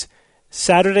 days,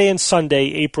 Saturday and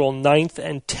Sunday, April 9th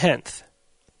and 10th.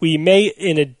 We may,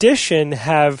 in addition,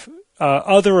 have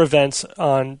other events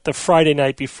on the Friday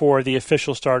night before the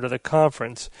official start of the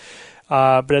conference.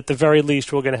 But at the very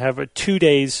least, we're going to have 2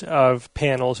 days of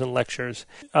panels and lectures.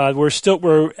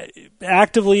 We're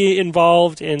actively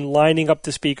involved in lining up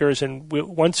the speakers, and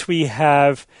once we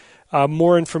have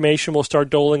more information, we'll start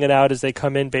doling it out as they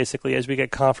come in, basically, as we get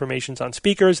confirmations on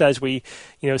speakers, as we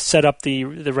set up the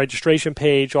registration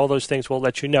page, all those things we'll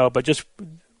let you know. But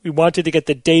we wanted to get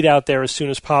the date out there as soon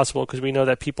as possible because we know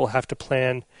that people have to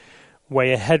plan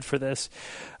way ahead for this.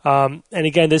 And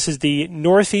again, this is the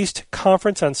Northeast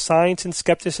Conference on Science and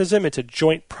Skepticism. It's a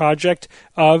joint project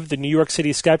of the New York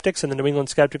City Skeptics and the New England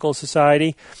Skeptical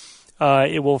Society.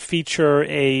 It will feature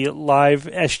a live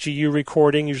SGU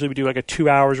recording. Usually we do like 2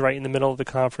 hours right in the middle of the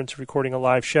conference recording a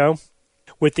live show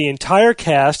with the entire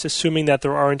cast, assuming that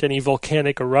there aren't any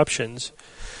volcanic eruptions.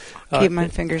 Keep my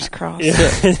fingers crossed.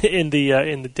 in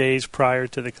the days prior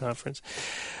to the conference.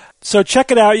 So check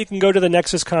it out. You can go to the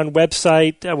NexusCon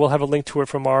website. We'll have a link to it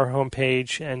from our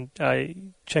homepage, and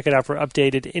check it out for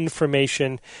updated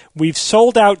information. We've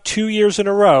sold out 2 years in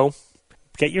a row.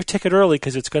 Get your ticket early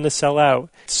because it's going to sell out.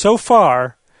 So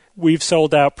far, we've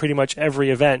sold out pretty much every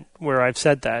event where I've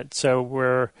said that. So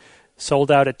we're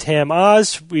sold out at Tam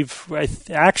Oz. We're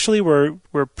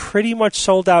pretty much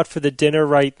sold out for the dinner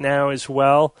right now as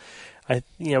well.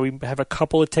 We have a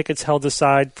couple of tickets held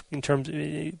aside in terms,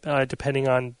 depending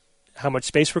on how much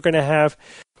space we're going to have.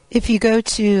 If you go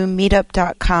to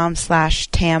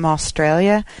meetup.com/TAM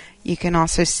Australia, you can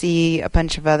also see a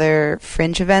bunch of other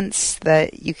fringe events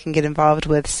that you can get involved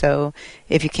with. So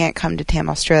if you can't come to TAM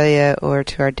Australia or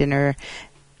to our dinner,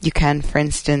 you can, for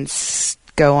instance,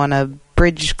 go on a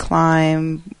bridge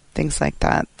climb, things like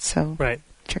that. So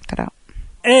check that out.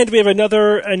 And we have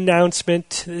another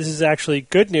announcement. This is actually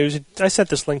good news. I sent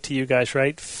this link to you guys,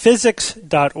 right?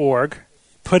 Physics.org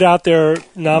put out their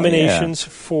nominations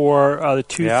for the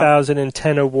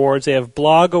 2010 awards. They have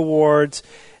blog awards,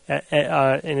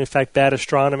 and in fact, Bad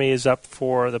Astronomy is up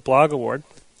for the blog award.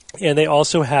 And they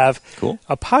also have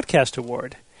a podcast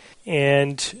award.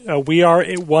 And we are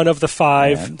one of the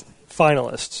 5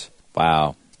 finalists.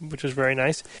 Wow. Which is very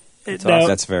nice.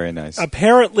 That's very nice.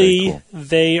 Apparently,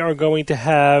 they are going to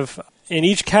have, in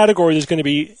each category, there's going to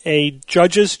be a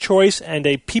judge's choice and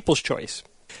a people's choice.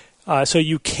 So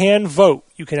you can vote.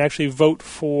 You can actually vote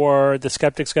for the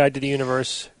Skeptics Guide to the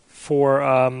Universe for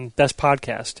Best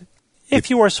Podcast, if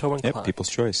you are so inclined. Yep, people's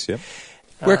choice, yep.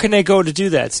 Where can they go to do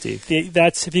that, Steve?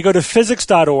 That's if you go to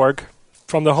physics.org,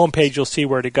 from the homepage, you'll see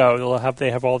where to go. They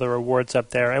have all their awards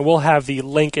up there. And we'll have the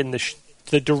link in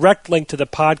the direct link to the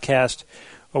podcast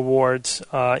awards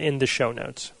in the show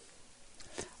notes.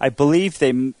 I believe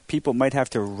people might have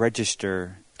to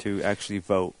register to actually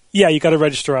vote. Yeah, you got to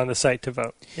register on the site to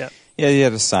vote. Yeah, you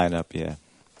have to sign up. Yeah,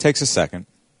 takes a second.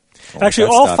 Actually,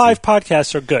 all 5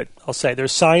 podcasts are good. I'll say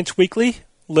there's Science Weekly.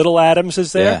 Little Adams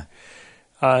is there.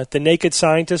 Yeah. The Naked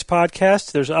Scientist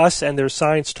podcast. There's us, and there's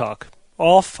Science Talk.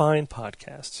 All fine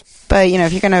podcasts. But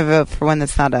if you're going to vote for one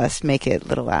that's not us, make it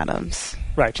Little Adams.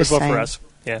 Right, just vote for us.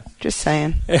 Yeah, just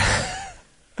saying.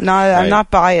 I'm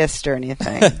not biased or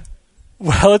anything.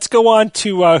 Well, let's go on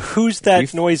to Who's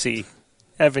That Noisy?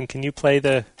 Evan, can you play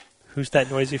the Who's That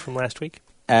Noisy from last week?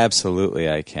 Absolutely,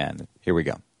 I can. Here we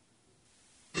go.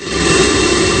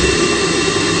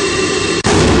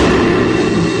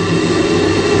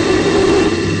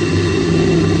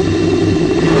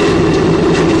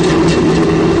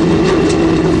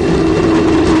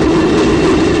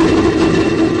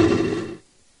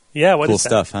 Yeah, what cool is that?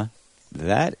 Stuff, huh?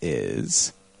 That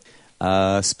is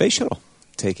Space Shuttle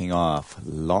taking off,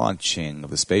 launching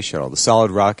the Space Shuttle, the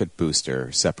solid rocket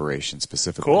booster separation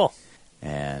specifically. Cool.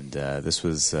 And this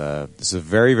is a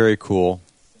very, very cool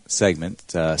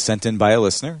segment sent in by a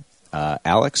listener,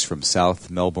 Alex from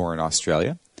South Melbourne,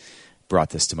 Australia. Brought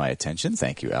this to my attention.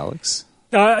 Thank you, Alex.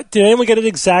 Did anyone get it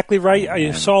exactly right?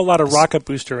 I saw a lot of rocket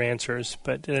booster answers,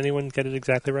 but did anyone get it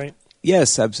exactly right?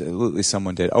 Yes, absolutely.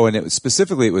 Someone did. Oh, and it was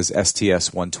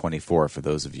STS-124 for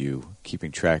those of you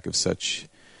keeping track of such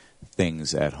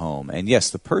things at home. And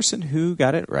yes, the person who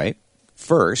got it right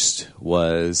first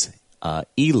was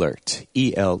Elert,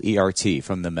 E-L-E-R-T,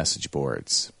 from the message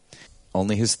boards.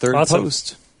 Only his third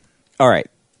post. All right.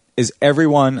 Is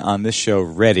everyone on this show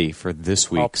ready for this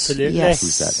week's Absolutely. Yes.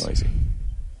 Who's That Noisy?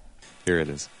 Here it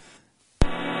is.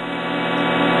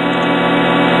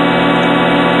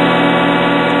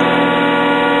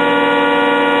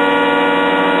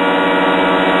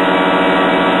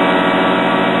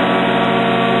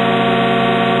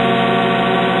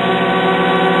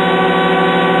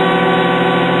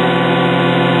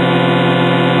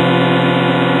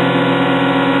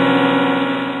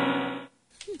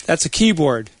 That's a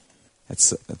keyboard.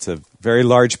 That's a very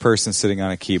large person sitting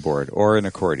on a keyboard or an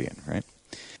accordion, right?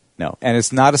 No, and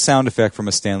it's not a sound effect from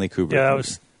a Stanley Kubrick Yeah, movie. I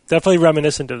was definitely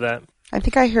reminiscent of that. I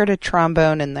think I heard a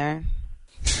trombone in there.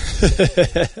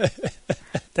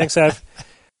 Thanks, Ev.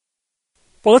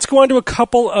 Well, let's go on to a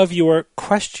couple of your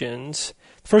questions.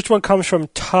 The first one comes from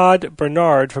Todd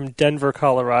Bernard from Denver,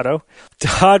 Colorado.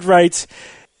 Todd writes,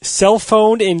 cell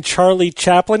phone in Charlie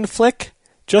Chaplin flick?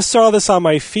 Just saw this on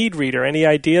my feed reader. Any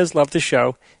ideas? Love the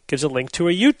show. Gives a link to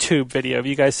a YouTube video. Have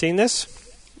you guys seen this?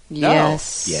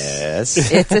 Yes.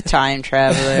 Yes. It's a time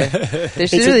traveler.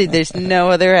 There's no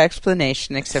other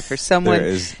explanation except for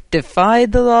someone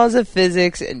defied the laws of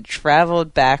physics and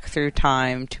traveled back through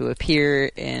time to appear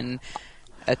in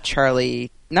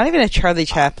not even a Charlie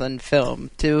Chaplin film,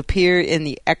 to appear in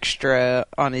the extra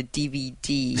on a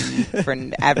DVD for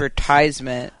an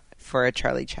advertisement for a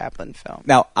Charlie Chaplin film.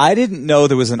 Now, I didn't know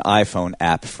there was an iPhone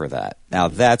app for that. Now,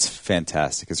 that's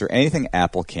fantastic. Is there anything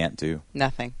Apple can't do?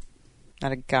 Nothing.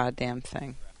 Not a goddamn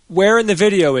thing. Where in the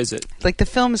video is it? Like, the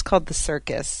film is called The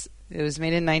Circus. It was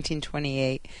made in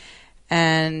 1928.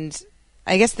 And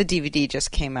I guess the DVD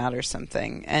just came out or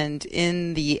something. And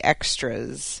in the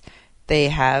extras, they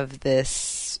have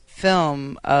this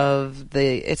film of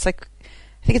I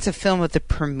think it's a film of the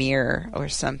premiere or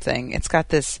something. It's got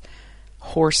this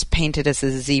horse painted as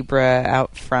a zebra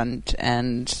out front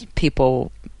and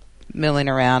people milling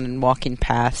around and walking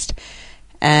past.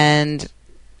 And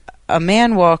a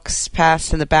man walks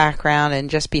past in the background, and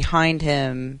just behind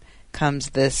him comes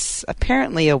this,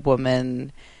 apparently a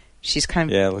woman. She's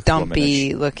kind of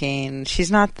dumpy looking. She's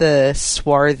not the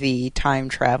swarthy time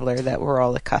traveler that we're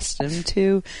all accustomed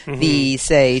to. Mm-hmm. The,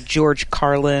 say, George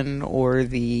Carlin or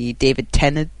the David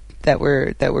Tennant that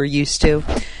we're used to.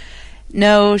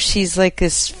 No, she's like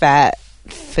this fat,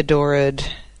 fedoraed,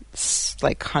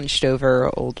 like hunched over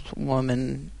old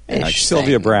woman. Like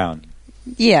Sylvia Brown.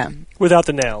 Yeah. Without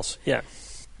the nails. Yeah.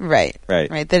 Right.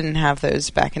 They didn't have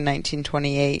those back in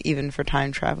 1928, even for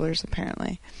time travelers,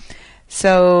 apparently.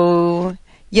 So,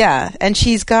 yeah, and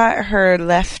she's got her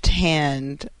left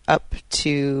hand up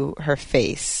to her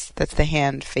face. That's the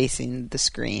hand facing the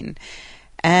screen.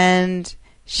 And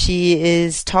she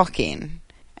is talking.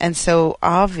 And so,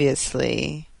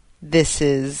 obviously, this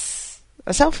is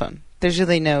a cell phone. There's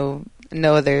really no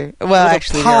other... Well,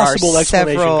 actually, there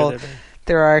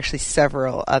are actually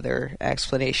several other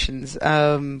explanations.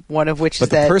 One of which is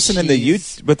that the person in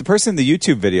the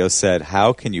YouTube video said,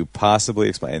 "How can you possibly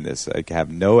explain this? I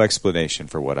have no explanation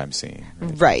for what I'm seeing."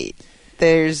 Right.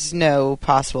 There's no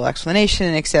possible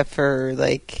explanation except for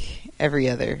like every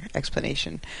other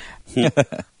explanation.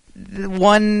 The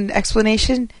one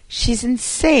explanation: she's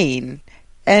insane,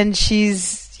 and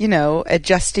she's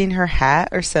adjusting her hat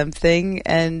or something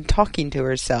and talking to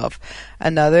herself.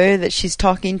 Another, that she's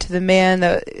talking to the man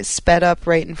that sped up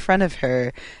right in front of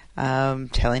her,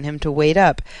 telling him to wait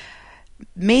up.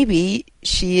 Maybe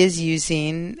she is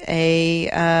using a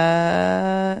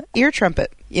ear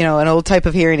trumpet. An old type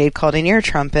of hearing aid called an ear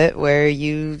trumpet, where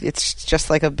it's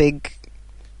just like a big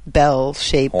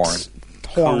bell-shaped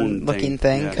horn-looking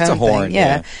thing. Yeah. It's a horn.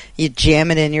 Yeah. You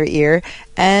jam it in your ear,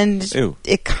 and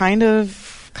it kind of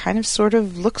sort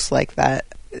of looks like that.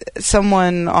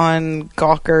 Someone on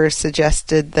Gawker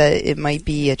suggested that it might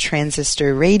be a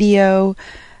transistor radio,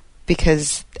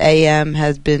 because AM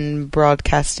has been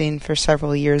broadcasting for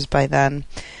several years by then.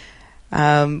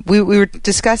 We were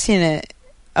discussing it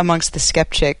amongst the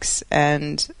Skeptics,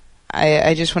 and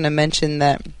I just want to mention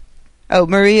that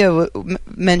Maria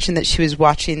mentioned that she was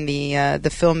watching the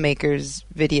filmmaker's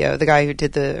video. The guy who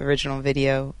did the original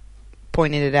video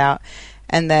pointed it out,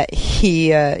 and that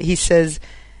he says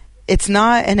it's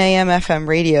not an AM/FM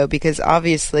radio because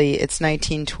obviously it's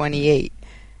 1928.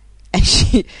 And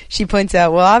she points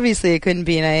out, well, obviously it couldn't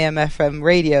be an AM/FM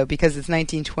radio because it's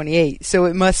 1928, so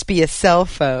it must be a cell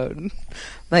phone.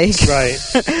 Like, right.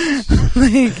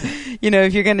 Like,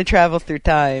 if you're going to travel through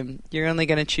time, you're only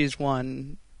going to choose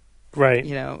one. Right.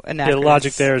 The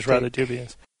logic there is rather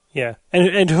dubious. Yeah.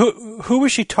 And who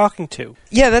was she talking to?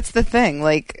 Yeah, that's the thing.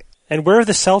 Like, and where are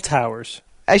the cell towers?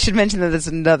 I should mention that there's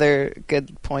another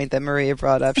good point that Maria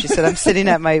brought up. She said, I'm sitting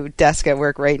at my desk at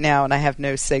work right now and I have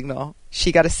no signal.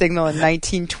 She got a signal in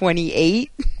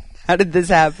 1928? How did this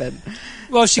happen?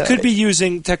 Well, she could be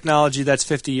using technology that's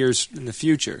 50 years in the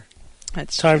future.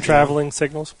 That's time-traveling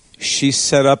signals? She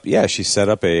set up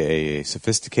a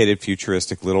sophisticated,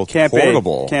 futuristic little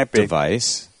portable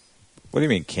device. What do you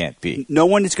mean, can't be? No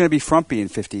one is going to be frumpy in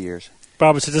 50 years.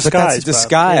 Bob, it's a disguise. But that's a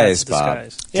disguise,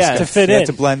 Bob. Yeah, to fit in.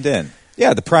 To blend in.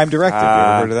 Yeah, the Prime Directive. You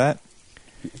ever heard of that?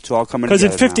 It's all coming together.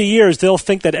 Because in 50 years, they'll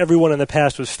think that everyone in the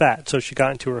past was fat, so she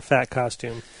got into her fat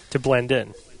costume to blend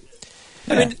in.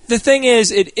 Yeah. I mean, the thing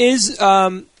is, it is,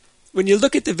 when you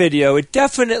look at the video, it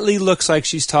definitely looks like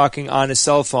she's talking on a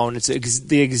cell phone. It's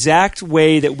the exact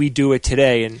way that we do it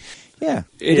today, and it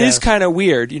is kind of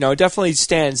weird. It definitely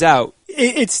stands out.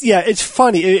 It's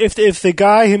funny. If the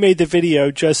guy who made the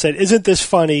video just said, "Isn't this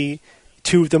funny?"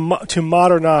 To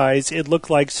modernize, it looks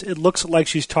like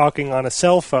she's talking on a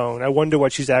cell phone. I wonder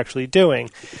what she's actually doing.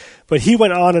 But he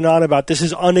went on and on about this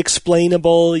is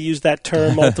unexplainable. He used that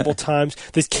term multiple times.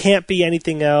 This can't be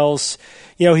anything else.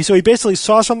 So he basically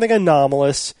saw something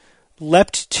anomalous,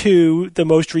 leapt to the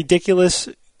most ridiculous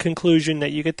conclusion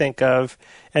that you could think of,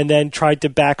 and then tried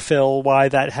to backfill why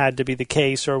that had to be the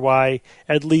case, or why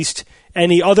at least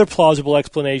any other plausible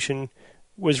explanation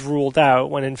was ruled out,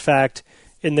 when in fact,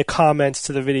 in the comments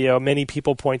to the video, many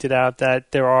people pointed out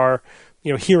that there are,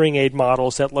 hearing aid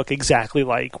models that look exactly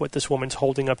like what this woman's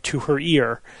holding up to her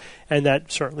ear, and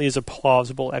that certainly is a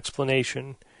plausible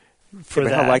explanation for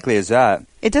that. How likely is that?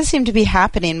 It does seem to be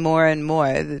happening more and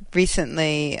more.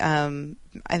 Recently,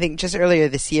 I think just earlier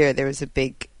this year, there was a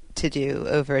big to-do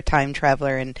over a time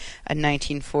traveler in a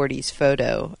 1940s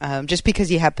photo, just because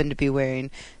he happened to be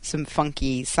wearing some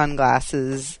funky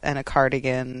sunglasses and a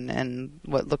cardigan and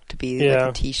what looked to be like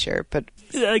a T-shirt. But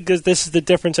because this is the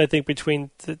difference, I think,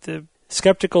 between the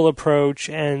skeptical approach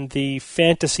and the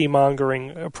fantasy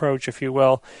mongering approach, if you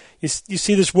will. You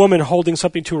see this woman holding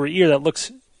something to her ear that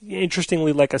looks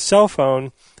interestingly like a cell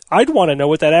phone. I'd want to know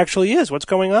what that actually is. What's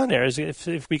going on there?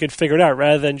 If we could figure it out,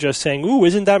 rather than just saying, "Ooh,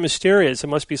 isn't that mysterious?" It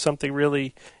must be something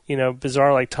really,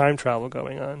 bizarre like time travel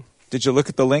going on. Did you look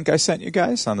at the link I sent you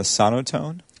guys on the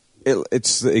sonotone?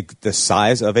 It's the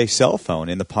size of a cell phone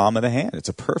in the palm of the hand. It's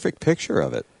a perfect picture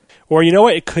of it. Or you know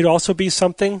what? It could also be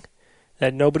something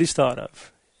that nobody's thought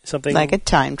of. Something like a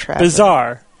time travel.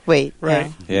 Bizarre. Wait.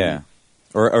 Right. Yeah.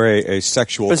 Or a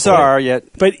sexual bizarre toy. yet.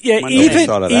 But yeah,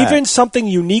 even something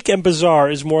unique and bizarre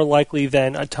is more likely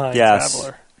than a time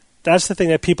traveler. That's the thing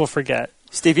that people forget.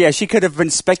 Steve, she could have been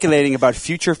speculating about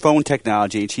future phone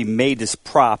technology, and she made this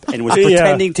prop and was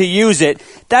pretending to use it.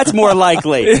 That's more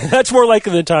likely. That's more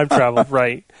likely than time travel,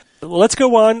 right. Well, let's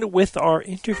go on with our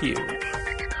interview.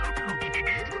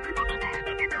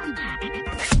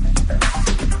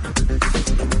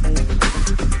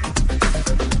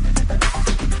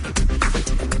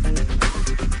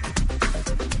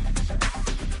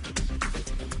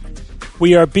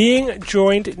 We are being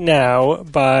joined now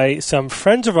by some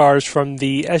friends of ours from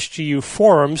the SGU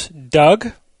forums.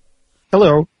 Doug.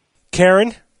 Hello.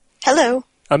 Karen. Hello.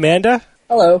 Amanda.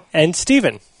 Hello. And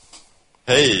Stephen.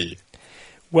 Hey.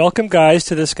 Welcome, guys,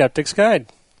 to the Skeptics Guide.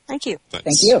 Thank you. Thanks.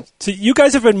 Thank you. So you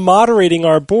guys have been moderating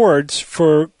our boards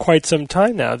for quite some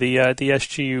time now, the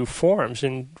SGU forums,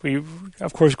 and we,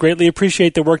 of course, greatly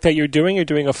appreciate the work that you're doing. You're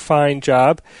doing a fine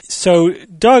job. So,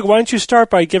 Doug, why don't you start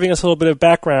by giving us a little bit of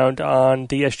background on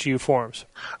the SGU forums?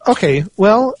 Okay.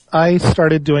 Well, I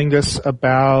started doing this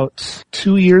about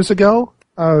 2 years ago.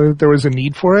 There was a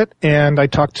need for it, and I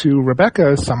talked to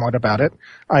Rebecca somewhat about it.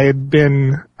 I had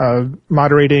been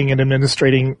moderating and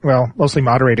administrating, mostly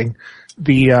moderating,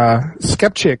 the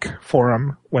Skeptic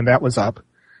forum when that was up.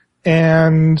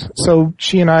 And so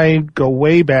she and I go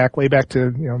way back to,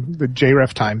 the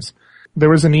JREF times. There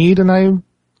was a need, and I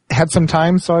had some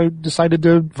time, so I decided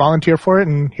to volunteer for it,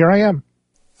 and here I am.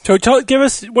 So give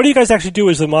us, what do you guys actually do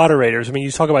as the moderators? I mean,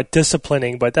 you talk about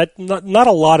disciplining, but that not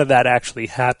a lot of that actually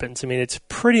happens. I mean, it's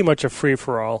pretty much a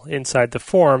free-for-all inside the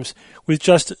forums with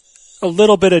just a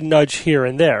little bit of nudge here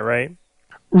and there, right?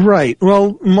 Right.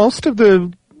 Well, most of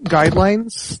the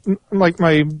guidelines, like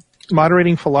my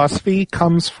moderating philosophy,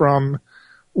 comes from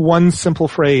one simple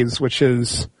phrase, which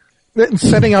is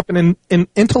setting up an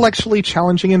intellectually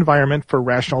challenging environment for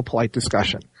rational, polite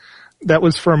discussion. That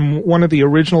was from one of the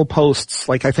original posts,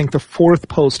 like I think the 4th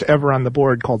post ever on the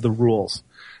board, called The Rules.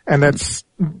 And that's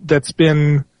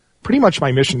been pretty much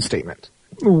my mission statement.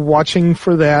 Watching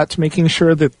for that, making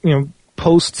sure that,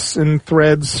 posts and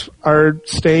threads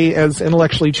stay as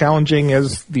intellectually challenging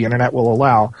as the internet will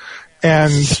allow.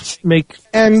 And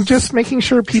just making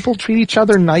sure people treat each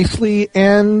other nicely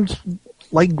and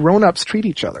like grown-ups treat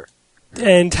each other.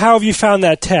 And how have you found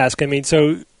that task? I mean,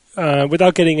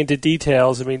 without getting into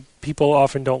details, I mean, people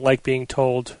often don't like being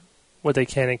told what they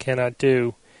can and cannot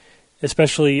do.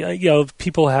 Especially,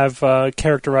 people have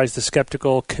characterized the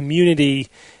skeptical community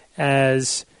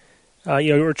as,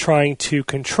 or trying to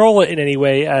control it in any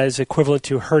way as equivalent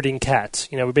to herding cats.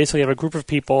 We basically have a group of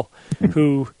people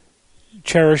who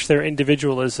cherish their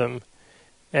individualism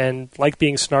and like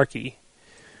being snarky.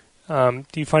 Do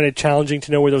you find it challenging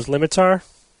to know where those limits are?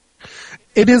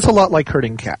 It is a lot like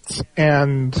herding cats.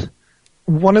 And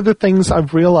one of the things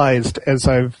I've realized as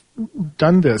I've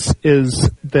done this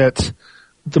is that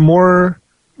the more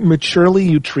maturely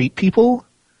you treat people,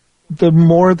 the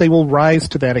more they will rise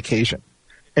to that occasion.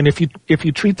 And if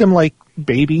you treat them like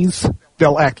babies,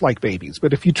 they'll act like babies.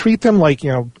 But if you treat them like,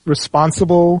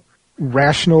 responsible,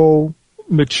 rational,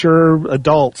 mature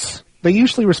adults, they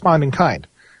usually respond in kind.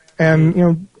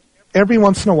 And, every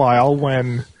once in a while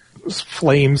when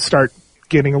flames start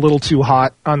getting a little too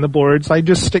hot on the boards, I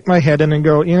just stick my head in and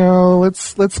go,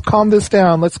 let's calm this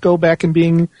down. Let's go back to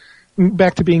being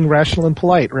rational and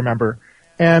polite, remember?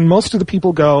 And most of the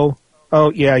people go,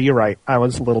 oh yeah, you're right. I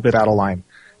was a little bit out of line.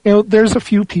 There's a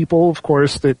few people, of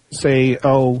course, that say,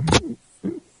 oh,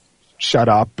 shut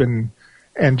up and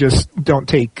just don't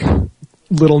take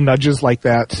little nudges like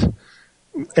that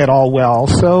at all well.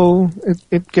 So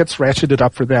it gets ratcheted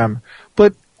up for them.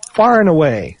 But far and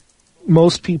away,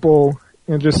 most people,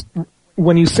 just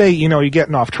when you say, you're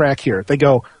getting off track here, they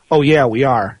go, oh yeah, we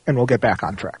are, and we'll get back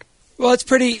on track. Well,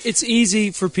 it's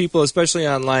easy for people, especially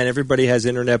online. Everybody has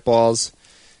internet balls.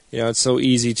 It's so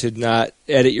easy to not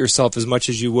edit yourself as much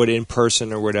as you would in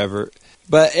person or whatever.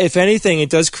 But if anything, it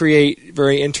does create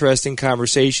very interesting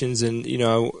conversations and,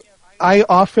 I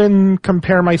often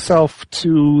compare myself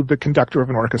to the conductor of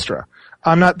an orchestra.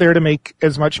 I'm not there to make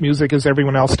as much music as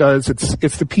everyone else does.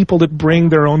 It's the people that bring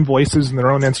their own voices and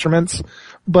their own instruments,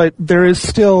 but there is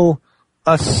still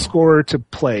a score to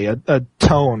play, a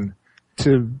tone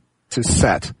to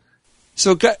set.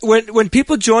 So when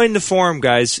people join the forum,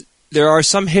 guys, there are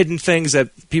some hidden things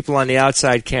that people on the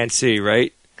outside can't see,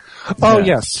 right? Oh,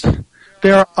 yes.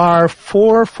 There are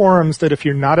 4 forums that if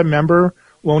you're not a member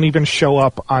won't even show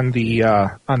up on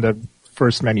the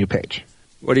first menu page.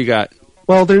 What do you got?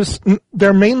 Well, there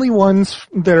are mainly ones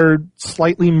that are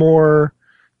slightly more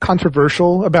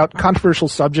controversial, about controversial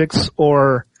subjects,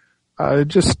 or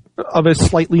just of a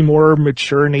slightly more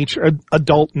mature nature,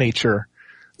 adult nature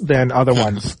than other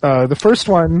ones. The first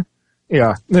one,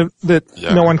 that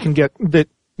no one can get, that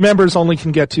members only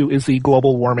can get to, is the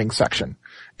global warming section.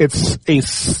 It's a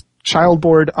child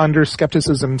board under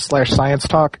skepticism/science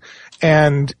talk,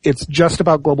 and it's just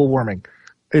about global warming.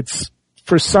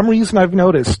 For some reason I've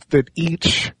noticed that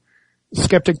each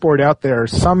skeptic board out there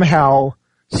somehow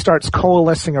starts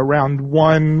coalescing around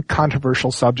one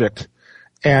controversial subject.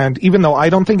 And even though I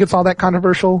don't think it's all that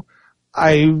controversial,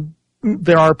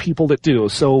 there are people that do.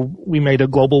 So we made a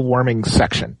global warming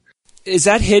section. Is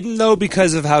that hidden, though,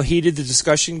 because of how heated the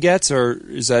discussion gets, or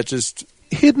is that just...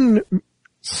 Hidden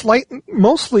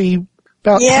mostly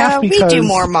about half because... Yeah, we do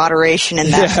more moderation in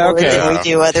that board than we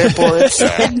do other boards.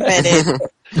 Admit it.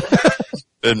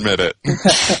 Admit it.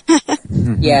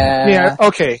 Yeah,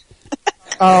 okay.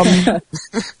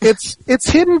 It's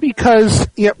hidden because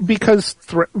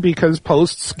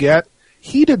posts get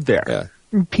heated there. Yeah.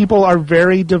 People are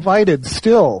very divided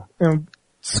still.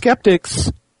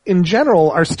 Skeptics in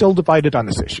general are still divided on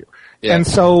this issue. Yeah. And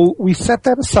so we set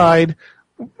that aside,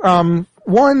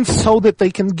 one, so that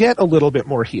they can get a little bit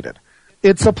more heated.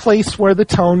 It's a place where the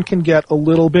tone can get a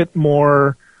little bit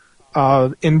more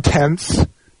intense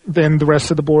than the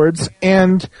rest of the boards,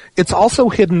 and it's also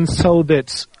hidden so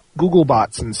that Google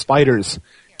bots and spiders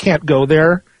can't go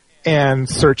there and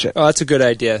search it. Oh, that's a good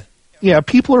idea. Yeah,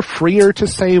 people are freer to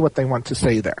say what they want to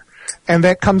say there. And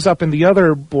that comes up in the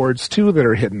other boards, too, that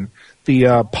are hidden.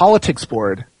 The politics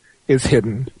board is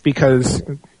hidden because,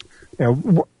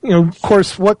 of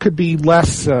course, what could be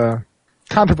less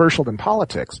controversial than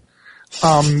politics?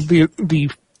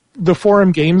 The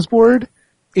forum games board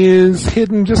is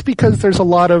hidden just because there's a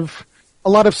lot of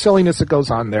silliness that goes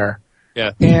on there.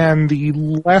 Yeah. And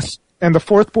the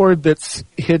fourth board that's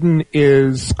hidden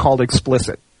is called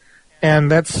explicit.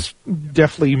 And that's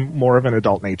definitely more of an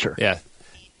adult nature. Yeah.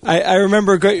 I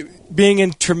remember being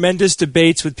in tremendous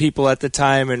debates with people at the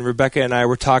time, and Rebecca and I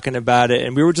were talking about it,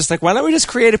 and we were just like, why don't we just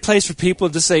create a place for people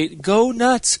to say, go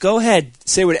nuts, go ahead,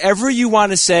 say whatever you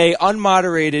want to say,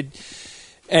 unmoderated.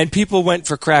 And people went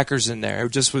for crackers in there.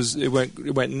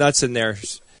 It went nuts in there.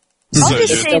 I'll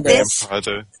just say this: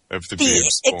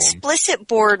 the explicit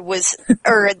board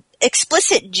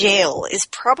explicit jail is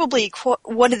probably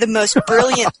one of the most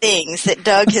brilliant things that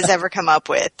Doug has ever come up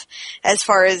with, as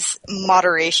far as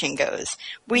moderation goes.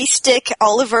 We stick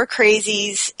all of our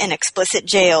crazies in explicit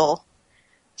jail,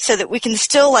 so that we can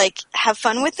still have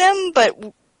fun with them, but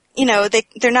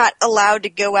they're not allowed to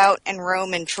go out and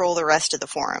roam and troll the rest of the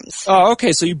forums. Oh,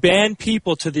 okay. So you ban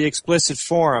people to the explicit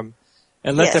forum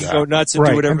and let them go nuts and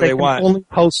do whatever they want. Only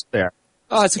post there.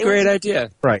 Oh, it's a great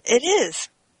idea. Right. It is.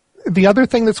 The other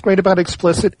thing that's great about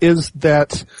explicit is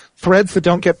that threads that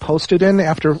don't get posted in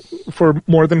for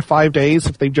more than 5 days,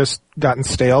 if they've just gotten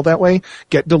stale that way,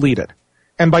 get deleted.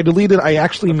 And by deleted, I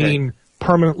actually mean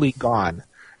permanently gone.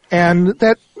 And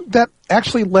that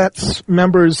actually lets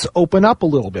members open up a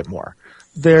little bit more.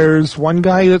 There's one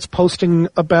guy that's posting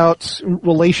about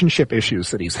relationship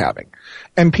issues that he's having.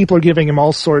 And people are giving him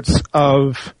all sorts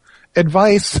of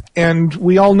advice, and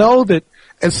we all know that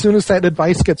as soon as that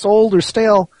advice gets old or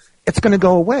stale, it's going to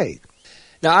go away.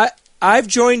 Now, I've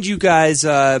joined you guys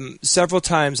several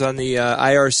times on the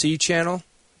IRC channel.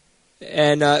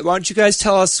 And why don't you guys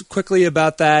tell us quickly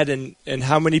about that and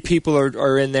how many people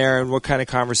are in there and what kind of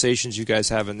conversations you guys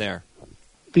have in there?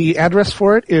 The address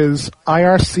for it is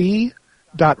irc.rizon,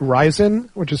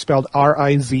 which is spelled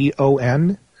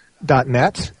RIZON.net,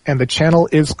 and the channel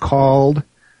is called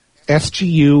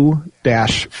SGU-fans.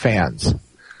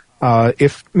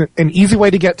 If an easy way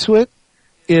to get to it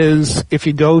is if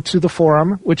you go to the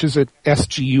forum, which is at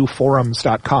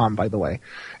sguforums.com, by the way,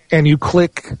 and you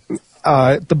click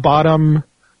at the bottom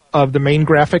of the main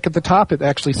graphic at the top, it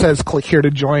actually says click here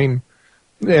to join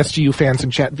the SGU fans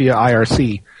and chat via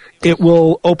IRC. It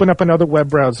will open up another web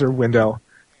browser window,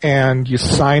 and you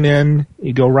sign in,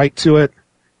 you go right to it,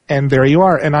 and there you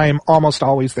are. And I am almost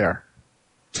always there.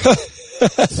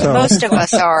 So. Most of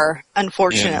us are,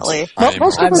 unfortunately.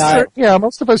 Most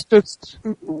of us just,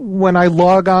 when I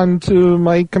log on to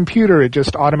my computer, it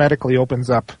just automatically opens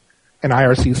up an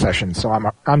IRC session, so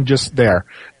I'm just there.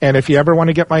 And if you ever want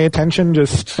to get my attention,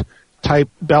 just type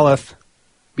Beleth,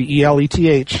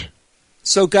 Beleth.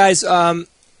 So, guys, now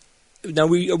are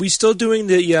we still doing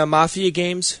the Mafia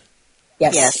games?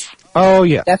 Yes. Oh,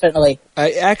 yeah. Definitely.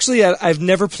 I've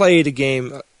never played a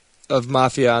game of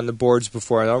Mafia on the boards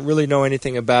before. I don't really know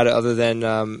anything about it other than,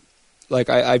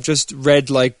 I've just read,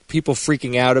 people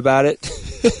freaking out about it.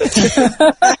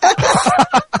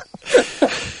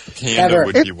 Panda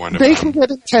would be one of they them. can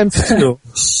get intense, too.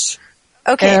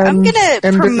 Okay, I'm going to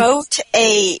promote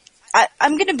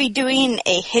I'm going to be doing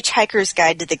a Hitchhiker's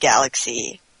Guide to the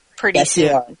Galaxy pretty soon.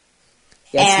 You are.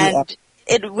 Yes, you are.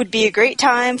 It would be a great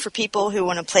time for people who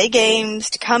want to play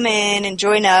games to come in and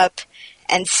join up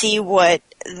and see what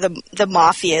the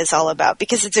Mafia is all about,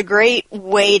 because it's a great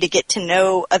way to get to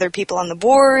know other people on the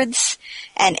boards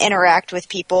and interact with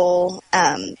people,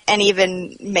 and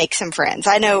even make some friends.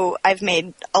 I know I've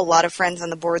made a lot of friends on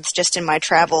the boards just in my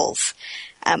travels.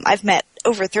 I've met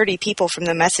over 30 people from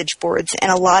the message boards,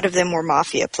 and a lot of them were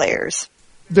Mafia players.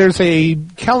 There's a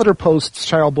calendar posts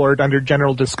child board under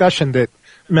general discussion that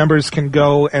members can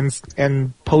go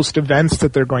and post events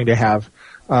that they're going to have.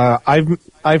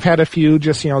 I've had a few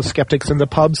just, skeptics in the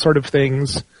pub sort of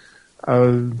things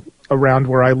around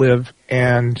where I live,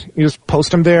 and you just post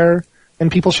them there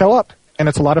and people show up, and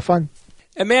it's a lot of fun.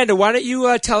 Amanda, why don't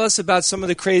you tell us about some of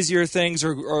the crazier things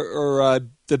or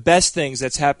the best things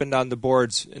that's happened on the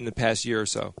boards in the past year or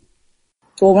so?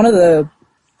 Well, one of the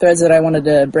threads that I wanted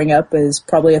to bring up is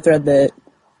probably a thread that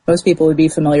most people would be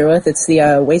familiar with. It's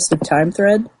the waste of time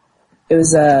thread. It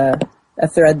was a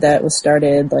thread that was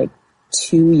started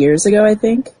 2 years ago, I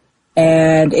think,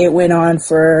 and it went on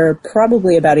for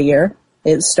probably about a year.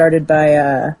 It was started by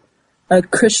a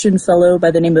Christian fellow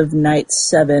by the name of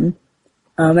Knight7,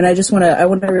 and I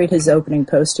want to read his opening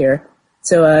post here.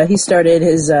 So he started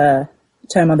his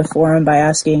time on the forum by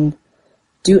asking,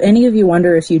 "Do any of you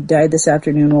wonder if you died this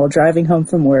afternoon while driving home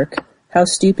from work, how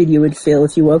stupid you would feel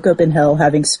if you woke up in hell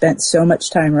having spent so much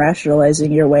time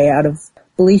rationalizing your way out of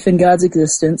belief in God's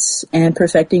existence and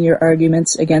perfecting your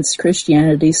arguments against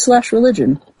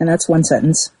Christianity/religion?" And that's one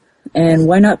sentence. "And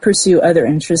why not pursue other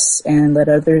interests and let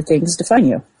other things define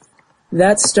you?"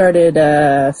 That started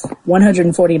a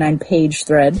 149-page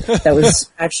thread. That was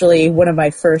actually one of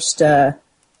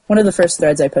the first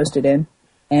threads I posted in,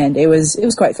 and it was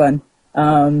quite fun.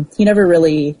 He never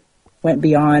really went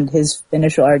beyond his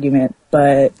initial argument,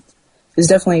 but it was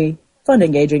definitely fun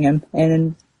engaging him,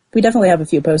 and we definitely have a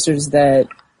few posters that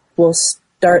will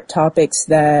start topics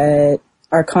that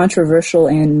are controversial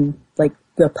in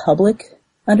the public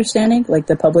understanding,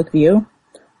 the public view,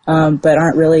 but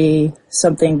aren't really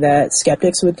something that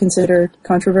skeptics would consider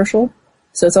controversial.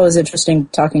 So it's always interesting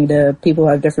talking to people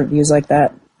who have different views like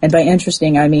that. And by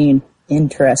interesting, I mean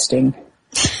interesting.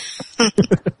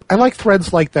 I like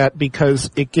threads like that because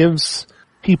it gives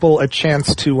people a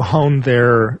chance to hone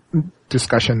their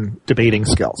discussion debating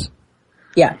skills.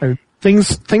 Yeah.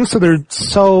 Things that are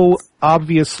so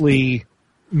obviously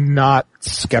not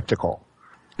skeptical.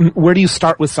 Where do you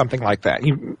start with something like that?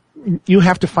 You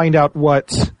have to find out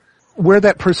where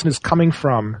that person is coming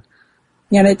from.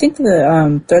 Yeah, and I think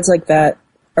the threads like that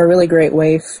are a really great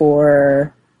way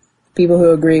for people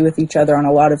who agree with each other on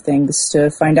a lot of things to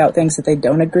find out things that they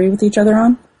don't agree with each other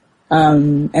on.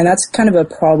 And that's kind of a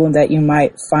problem that you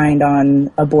might find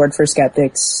on a board for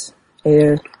skeptics.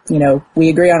 We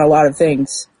agree on a lot of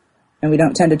things, and we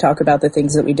don't tend to talk about the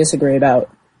things that we disagree about.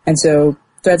 And so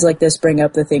threads like this bring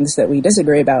up the things that we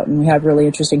disagree about, and we have really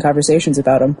interesting conversations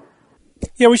about them.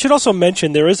 Yeah, we should also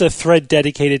mention there is a thread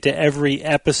dedicated to every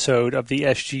episode of the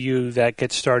SGU that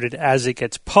gets started as it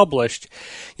gets published.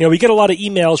 We get a lot of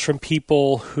emails from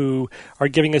people who are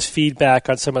giving us feedback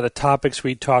on some of the topics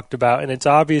we talked about, and it's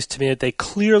obvious to me that they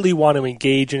clearly want to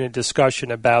engage in a discussion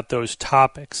about those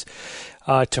topics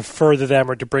to further them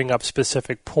or to bring up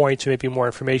specific points or maybe more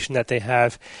information that they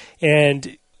have.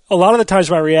 And a lot of the times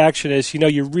my reaction is,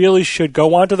 you really should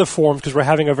go onto the forums because we're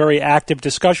having a very active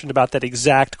discussion about that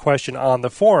exact question on the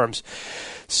forums.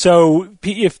 So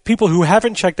if people who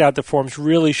haven't checked out the forums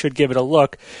really should give it a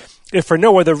look, if for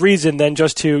no other reason than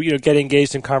just to get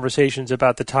engaged in conversations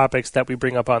about the topics that we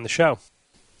bring up on the show.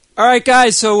 All right,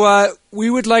 guys, so we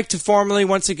would like to formally,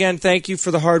 once again, thank you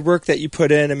for the hard work that you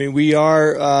put in. I mean, we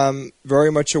are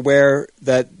very much aware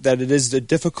that it is a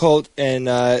difficult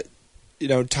and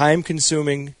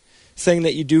time-consuming thing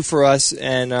that you do for us,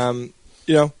 and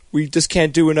we just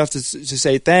can't do enough to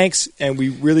say thanks, and we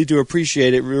really do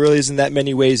appreciate it. There really isn't that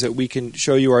many ways that we can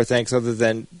show you our thanks other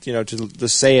than, to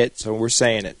say it, so we're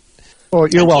saying it. Well,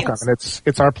 you're welcome, and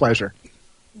it's our pleasure.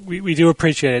 We do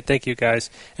appreciate it. Thank you, guys.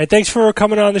 And thanks for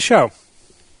coming on the show.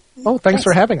 Oh, thanks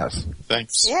for having us.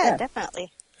 Thanks. Yeah,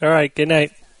 definitely. All right, good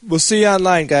night. We'll see you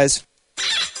online, guys.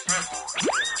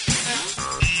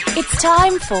 It's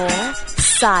time for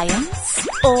Science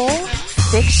or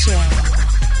Fiction.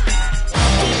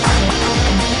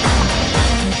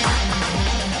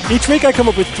 Each week I come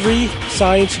up with 3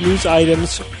 science news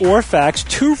items or facts,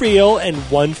 2 real and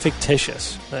 1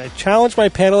 fictitious. I challenge my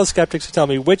panel of skeptics to tell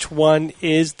me which one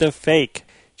is the fake.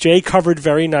 Jay covered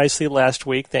very nicely last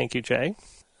week. Thank you, Jay.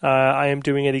 I am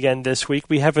doing it again this week.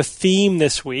 We have a theme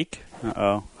this week.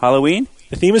 Uh-oh. Halloween?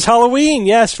 The theme is Halloween.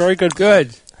 Yes, very good.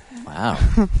 Good. Wow.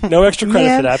 No extra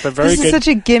credit for that, but very good. This is such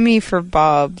a gimme for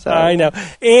Bob. Though. I know.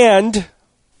 And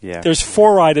yeah. There's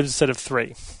 4 items instead of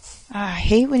 3. I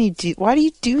hate when you do. Why do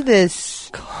you do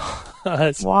this? Why?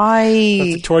 I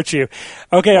have to torture you.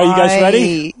 Okay, are you guys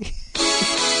ready?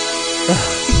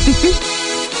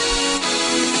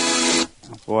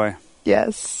 Oh, boy.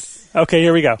 Yes. Okay,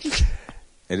 here we go.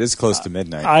 It is close to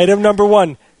midnight. Item number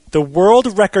 1. The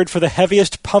world record for the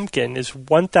heaviest pumpkin is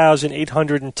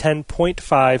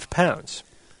 1,810.5 pounds.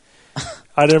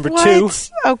 Item number 2.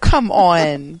 Oh, come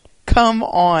on. Come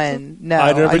on. No,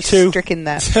 Item number I've 2. stricken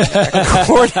that.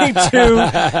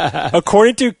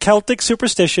 According to Celtic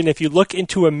superstition, if you look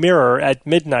into a mirror at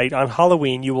midnight on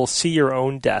Halloween, you will see your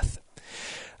own death.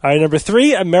 Item number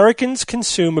 3. Americans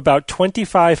consume about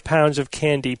 25 pounds of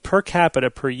candy per capita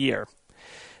per year.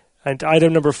 And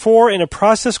item number 4, in a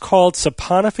process called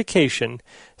saponification,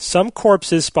 some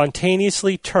corpses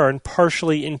spontaneously turn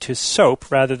partially into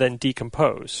soap rather than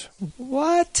decompose.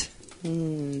 What?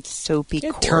 Soapy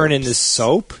corpse. Turn into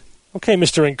soap? Okay,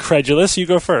 Mr. Incredulous, you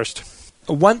go first.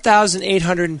 A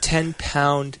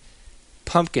 1,810-pound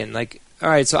pumpkin. All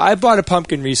right, so I bought a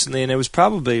pumpkin recently, and it was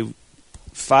probably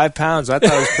 5 pounds. I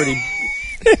thought it was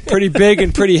pretty big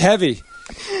and pretty heavy.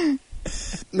 I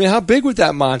mean, how big would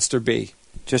that monster be?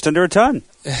 Just under a ton.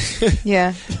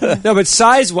 Yeah. No, but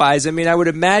size-wise, I mean, I would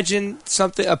imagine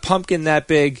a pumpkin that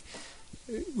big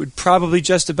would probably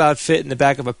just about fit in the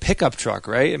back of a pickup truck,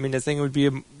 right? I mean, the thing would be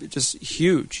just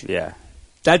huge. Yeah.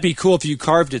 That'd be cool if you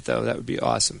carved it, though. That would be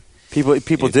awesome. People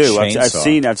do. I've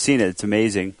seen it. It's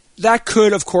amazing. That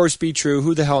could, of course, be true.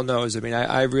 Who the hell knows? I mean,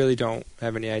 I really don't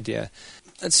have any idea.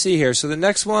 Let's see here. So the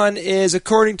next one is,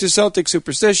 according to Celtic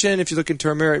superstition, if you look into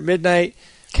a mirror at midnight,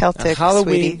 Celtic,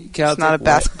 Halloween, sweetie. Celtic, it's not a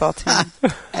basketball team.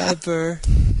 Ever.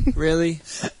 Really?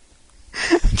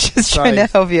 Just trying to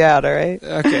help you out, all right?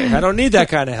 Okay, I don't need that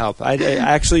kind of help. I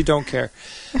actually don't care.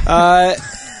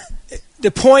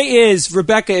 The point is,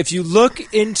 Rebecca, if you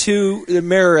look into the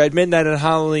mirror at midnight on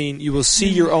Halloween, you will see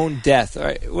your own death. All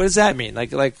right, what does that mean?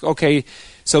 Okay,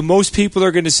 so most people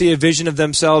are going to see a vision of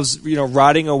themselves,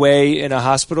 rotting away in a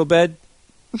hospital bed?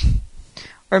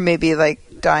 Or maybe,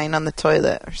 dying on the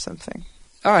toilet or something.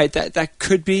 All right, that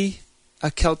could be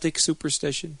a Celtic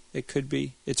superstition. It could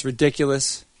be. It's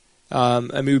ridiculous.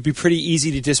 It would be pretty easy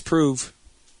to disprove.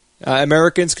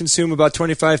 Americans consume about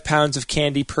 25 pounds of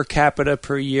candy per capita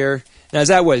per year. Now, is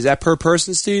that per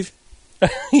person, Steve?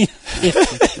 Okay.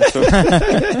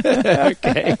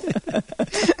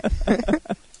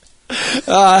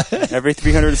 Every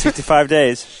 365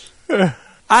 days.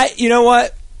 You know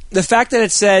what? The fact that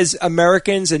it says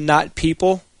Americans and not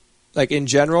people, in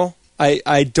general,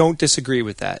 I don't disagree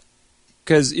with that.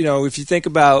 Because, if you think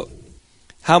about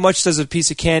how much does a piece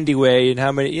of candy weigh and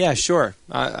how many... Yeah, sure.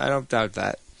 I don't doubt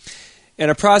that. In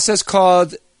a process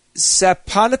called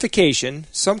saponification,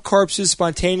 some corpses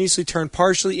spontaneously turn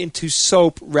partially into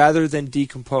soap rather than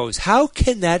decompose. How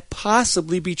can that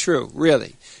possibly be true,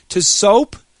 really? To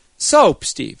soap? Soap,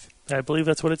 Steve. I believe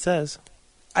that's what it says.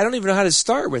 I don't even know how to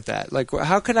start with that.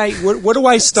 How can I... What do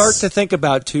I start to think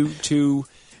about to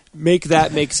make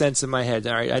that make sense in my head?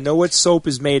 All right, I know what soap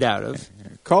is made out of.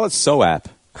 Call it SOAP.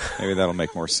 Maybe that'll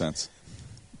make more sense.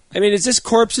 I mean, is this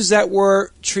corpses that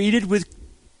were treated with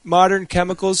modern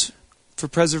chemicals for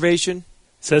preservation?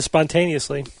 It says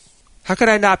spontaneously. How could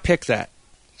I not pick that?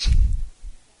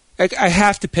 I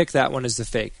have to pick that one as the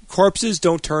fake. Corpses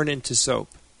don't turn into soap.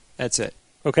 That's it.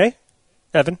 Okay.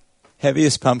 Evan?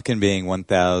 Heaviest pumpkin being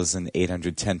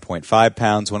 1,810.5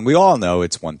 pounds, when we all know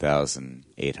it's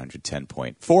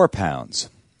 1,810.4 pounds.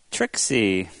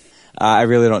 Trixie. I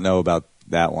really don't know about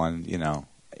that one,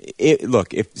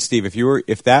 Look,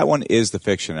 if that one is the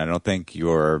fiction, I don't think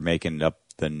you're making up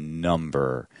the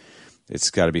number.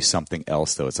 It's got to be something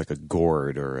else, though. It's like a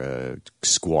gourd or a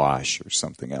squash or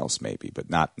something else, maybe, but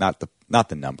not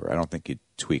the number. I don't think you'd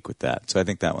tweak with that. So I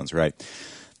think that one's right.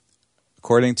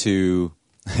 According to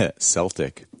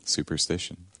Celtic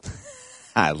superstition,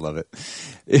 I love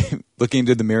it. Looking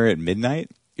into the mirror at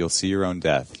midnight, you'll see your own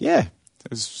death. Yeah,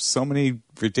 there's so many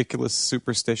ridiculous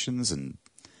superstitions and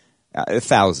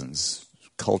thousands.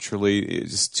 Culturally,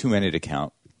 it's just too many to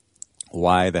count.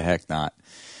 Why the heck not?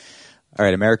 All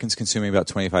right, Americans consuming about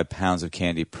 25 pounds of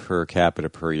candy per capita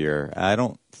per year. I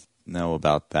don't know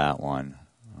about that one.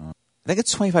 I think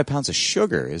it's 25 pounds of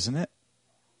sugar, isn't it?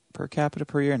 Per capita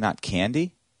per year, not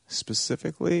candy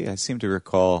specifically. I seem to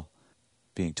recall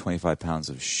being 25 pounds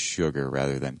of sugar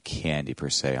rather than candy per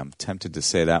se. I'm tempted to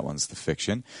say that one's the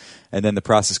fiction. And then the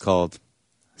process called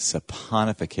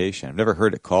saponification. I've never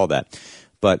heard it called that.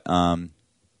 But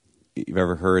you've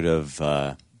ever heard of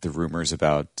the rumors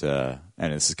about, and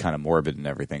this is kind of morbid and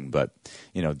everything, but,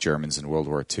 Germans in World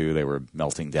War II, they were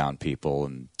melting down people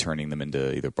and turning them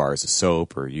into either bars of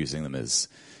soap or using them as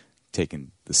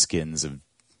taking the skins of,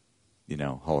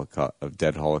 of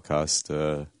dead Holocaust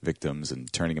victims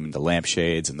and turning them into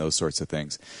lampshades and those sorts of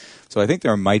things. So I think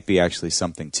there might be actually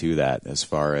something to that as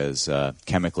far as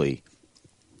chemically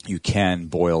you can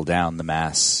boil down the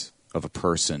mass of a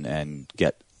person and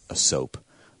get a soap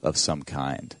of some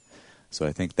kind. So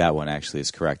I think that one actually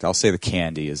is correct. I'll say the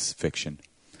candy is fiction.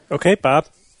 Okay, Bob.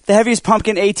 The Heaviest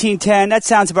Pumpkin, 1810. That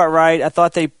sounds about right. I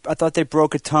thought they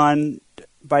broke a ton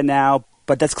by now,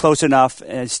 but that's close enough.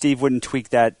 And Steve wouldn't tweak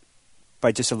that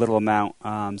by just a little amount.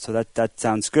 So that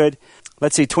sounds good.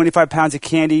 Let's see, 25 pounds of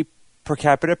candy per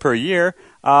capita per year.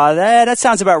 That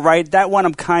sounds about right. That one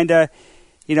I'm kind of,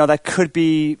 that could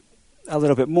be a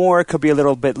little bit more. It could be a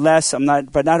little bit less. I'm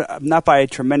not by a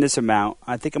tremendous amount.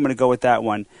 I think I'm going to go with that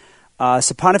one.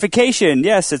 Saponification,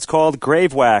 yes, it's called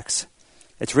grave wax.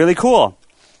 It's really cool.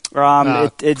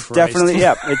 It definitely,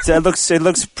 yeah. It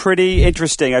looks pretty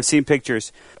interesting. I've seen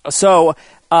pictures. So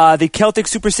the Celtic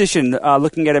superstition,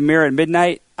 looking at a mirror at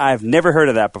midnight. I've never heard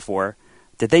of that before.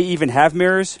 Did they even have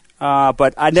mirrors?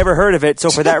 But I never heard of it.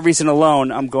 So for that reason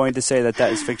alone, I'm going to say that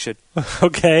is fiction.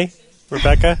 Okay,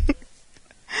 Rebecca.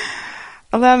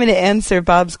 Allow me to answer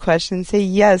Bob's question and say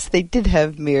yes, they did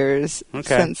have mirrors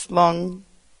since long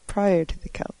prior to the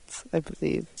Celts, I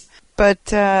believe. But,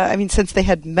 since they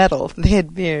had metal, they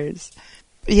had mirrors.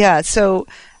 Yeah, so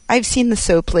I've seen the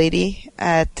soap lady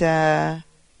at the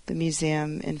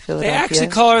museum in Philadelphia. They actually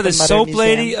call her the soap Museum.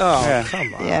 lady? Oh, yeah.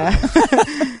 Come on. Yeah.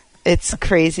 It's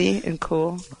crazy and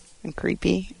cool and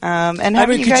creepy. And have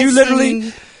you guys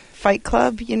seen Fight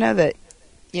Club? That...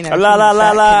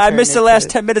 I missed the last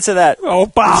 10 minutes of that. Oh,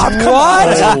 Bob, come on.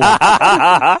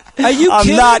 Are you kidding?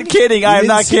 I'm not kidding. I am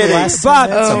not kidding. Bob,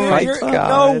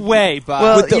 no way, Bob.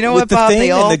 Well, you know what, Bob?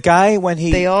 They all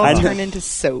turn into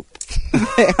soap.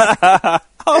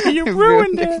 Oh, you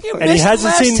ruined it. And he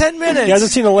hasn't seen 10 minutes. He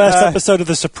hasn't seen the last episode of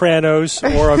The Sopranos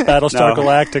or of Battlestar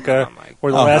Galactica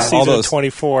or the last season of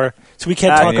 24. So we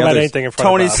can't talk about anything in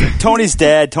front of Bob. Tony's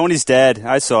dead. Tony's dead.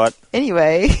 I saw it.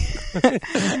 Anyway.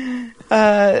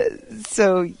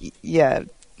 So yeah,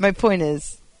 my point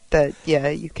is that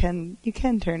you can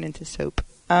turn into soap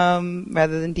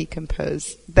rather than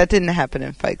decompose. That didn't happen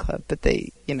in Fight Club, but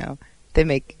they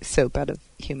make soap out of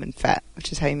human fat,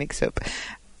 which is how you make soap.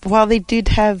 While they did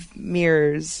have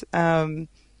mirrors, I'm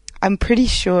pretty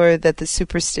sure that the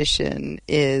superstition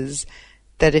is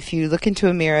that if you look into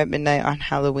a mirror at midnight on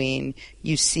Halloween,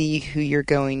 you see who you're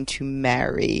going to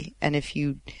marry, and if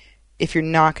you're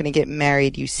not going to get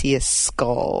married, you see a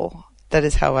skull. That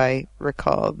is how I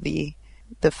recall the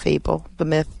fable, the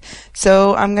myth.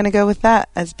 So I'm going to go with that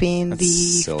as being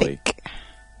silly. Fake.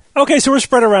 Okay, so we'll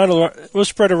spread around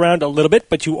a little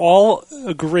bit, but you all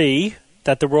agree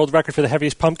that the world record for the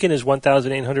heaviest pumpkin is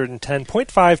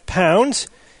 1,810.5 pounds,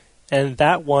 and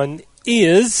that one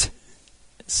is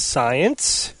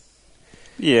science.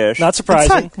 Yes. Not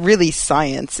surprising. It's not really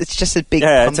science. It's just a big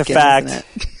pumpkin. It's a fact. Isn't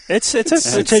it?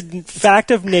 It's a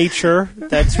fact of nature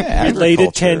that's related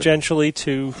tangentially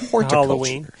to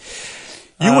Halloween.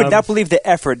 You would not believe the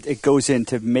effort it goes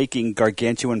into making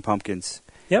gargantuan pumpkins.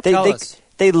 Yep.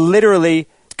 They literally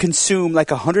consume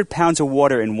like 100 pounds of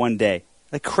water in one day.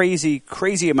 Like crazy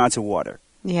amounts of water.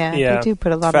 Yeah. They do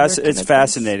put a lot of work into It's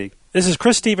fascinating. This is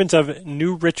Chris Stevens of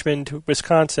New Richmond,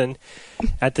 Wisconsin,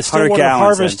 at the Stillwater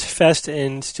Harvest Fest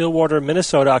in Stillwater,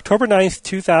 Minnesota, October 9th,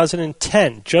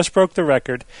 2010. Just broke the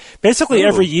record. Basically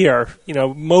every year,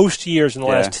 most years in the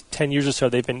last 10 years or so,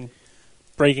 they've been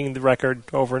breaking the record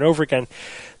over and over again.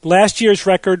 Last year's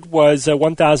record was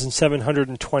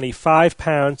 1,725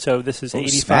 pounds, so this is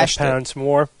 85 pounds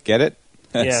more. Get it?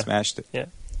 Yeah. Smashed it. Yeah.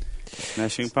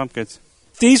 Smashing pumpkins.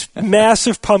 these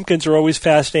massive pumpkins are always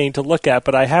fascinating to look at,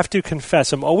 but I have to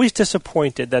confess, I'm always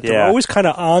disappointed that they're always kind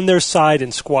of on their side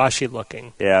and squashy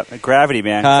looking. Yeah, gravity,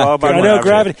 man. It's all about I know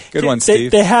gravity. Good one,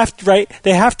 Steve. They have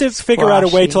to figure out a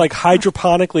way to like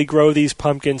hydroponically grow these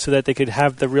pumpkins so that they could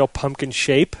have the real pumpkin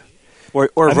shape, or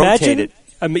rotate it.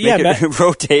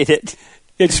 Rotate it.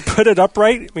 Yeah, just put it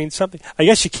upright. I mean, something. I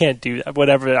guess you can't do that.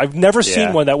 Whatever. I've never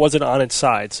seen one that wasn't on its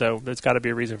side, so there's got to be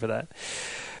a reason for that.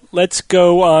 Let's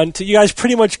go on to. You guys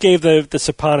pretty much gave the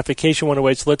saponification one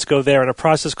away, so let's go there. In a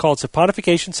process called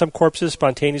saponification, some corpses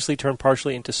spontaneously turn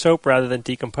partially into soap rather than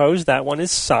decompose. That one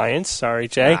is science. Sorry,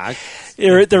 Jay.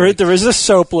 There is a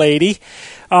soap lady.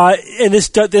 And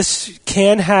this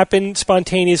can happen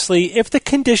spontaneously if the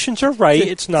conditions are right.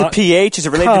 It's not the pH. Is it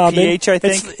related to pH? I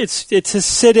think it's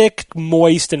acidic,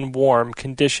 moist, and warm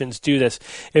conditions do this.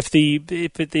 If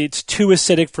it's too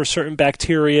acidic for certain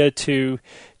bacteria to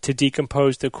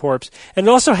decompose the corpse, and it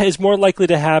also is more likely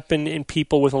to happen in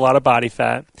people with a lot of body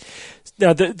fat.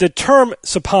 Now, the term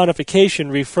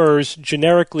saponification refers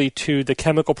generically to the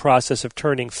chemical process of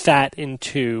turning fat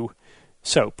into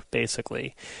soap,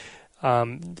 basically.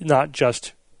 Not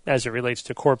just as it relates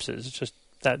to corpses. It's just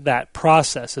that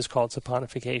process is called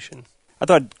saponification. I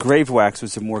thought grave wax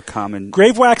was a more common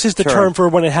Grave wax is the term for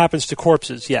when it happens to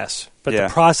corpses, yes. But the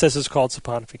process is called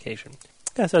saponification.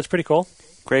 Yeah, so that's pretty cool.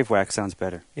 Grave wax sounds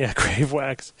better. Yeah, grave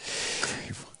wax.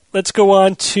 Let's go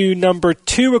on to number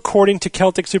 2. According to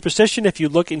Celtic superstition, if you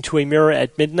look into a mirror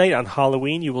at midnight on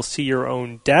Halloween, you will see your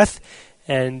own death.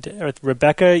 And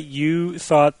Rebecca, you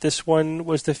thought this one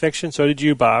was the fiction. So did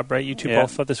you, Bob, right? You two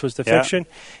both thought this was the fiction.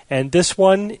 And this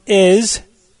one is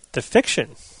the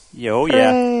fiction. Yeah.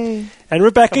 And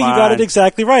Rebecca, you got it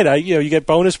exactly right. You get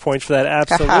bonus points for that,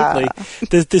 absolutely.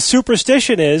 The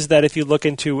superstition is that if you look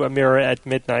into a mirror at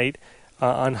midnight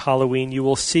on Halloween, you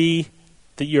will see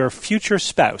your future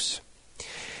spouse.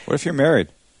 What if you're married?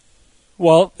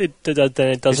 Well, then it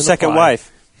doesn't Your second apply.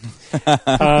 wife.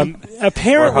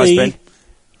 Apparently...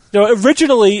 No,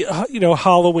 originally,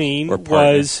 Halloween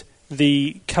was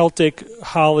the Celtic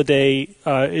holiday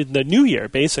in the New Year.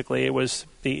 Basically, it was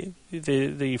the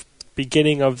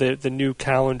beginning of the new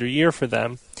calendar year for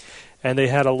them, and they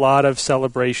had a lot of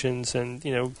celebrations and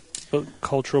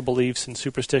cultural beliefs and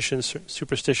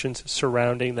superstitions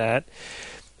surrounding that.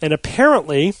 And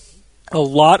apparently, a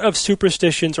lot of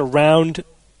superstitions around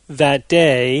that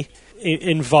day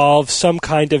involve some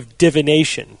kind of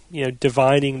divination,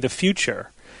 divining the future.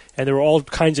 And there were all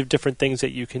kinds of different things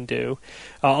that you can do.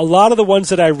 A lot of the ones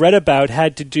that I read about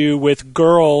had to do with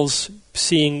girls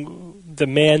seeing the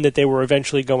man that they were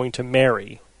eventually going to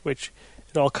marry, which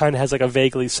it all kind of has like a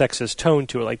vaguely sexist tone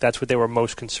to it. Like that's what they were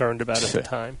most concerned about at the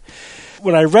time.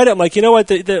 When I read it, I'm like, you know what?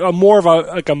 More of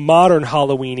a modern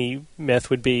Halloweeny myth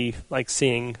would be like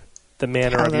seeing the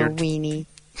manner of your Halloweeny.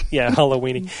 Yeah,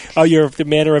 Halloweeny. The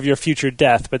manner of your future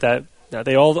death. But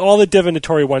all the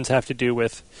divinatory ones have to do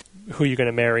with who you're going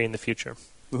to marry in the future.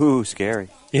 Ooh, scary.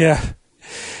 Yeah.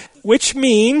 Which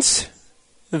means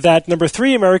that number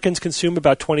 3, Americans consume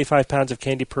about 25 pounds of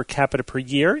candy per capita per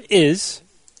year is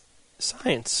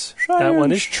science. That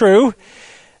one is true.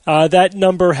 That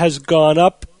number has gone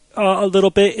up a little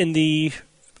bit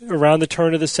around the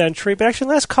turn of the century, but actually in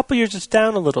the last couple of years it's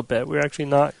down a little bit. We're actually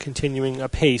not continuing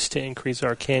apace to increase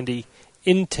our candy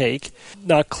intake.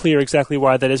 Not clear exactly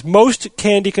why that is. Most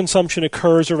candy consumption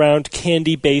occurs around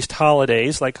candy-based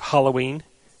holidays like Halloween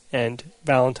and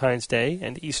Valentine's Day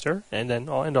and Easter and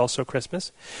also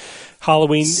Christmas.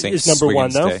 Halloween is number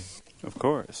 1 though. Day. Of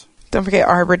course. Don't forget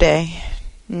Arbor Day.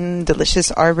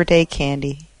 Delicious Arbor Day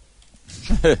candy.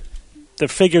 The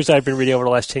figures I've been reading over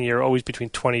the last 10 years are always between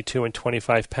 22 and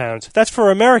 25 pounds. That's for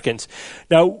Americans.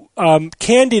 Now,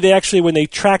 candy, they actually, when they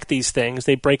track these things,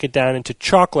 they break it down into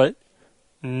chocolate,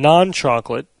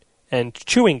 non-chocolate, and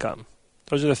chewing gum.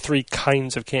 Those are the 3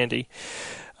 kinds of candy.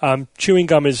 Chewing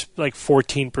gum is like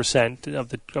 14%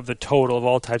 of the total of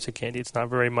all types of candy. It's not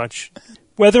very much.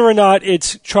 Whether or not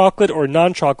it's chocolate or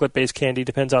non-chocolate based candy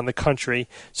depends on the country.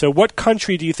 So what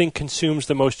country do you think consumes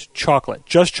the most chocolate?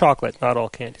 Just chocolate, not all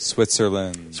candy.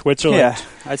 Switzerland. Yeah,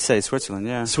 I'd say Switzerland,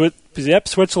 yeah.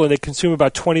 Switzerland, they consume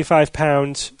about 25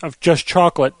 pounds of just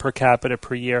chocolate per capita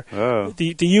per year. Oh.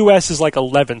 The U.S. is like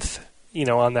 11th,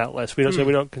 on that list. We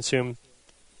don't consume,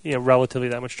 relatively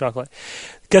that much chocolate.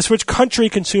 Guess which country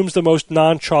consumes the most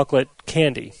non-chocolate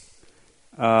candy?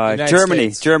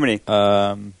 Germany.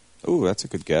 Ooh, that's a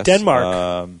good guess.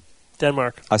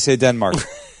 Denmark. I say Denmark.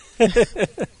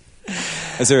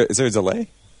 Is there a delay?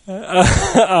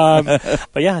 But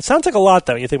yeah, it sounds like a lot,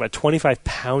 though. You think about 25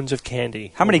 pounds of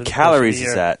candy. How many calories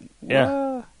is that?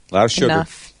 Yeah. A lot of sugar.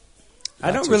 Enough.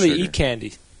 I don't really eat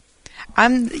candy.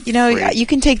 You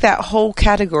can take that whole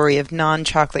category of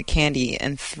non-chocolate candy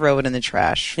and throw it in the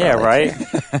trash. Yeah, right.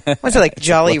 What's it like,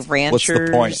 Jolly Ranchers? What's the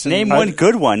point? Name one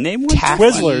good one. Name one.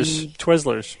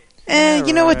 Twizzlers.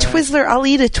 You know what, Twizzler? I'll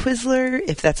eat a Twizzler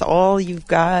if that's all you've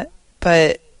got.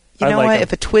 But you know what?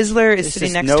 If a Twizzler is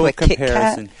sitting next to a Kit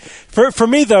Kat, for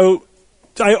me though,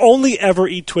 I only ever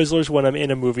eat Twizzlers when I'm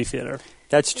in a movie theater.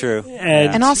 That's true.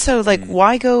 And also,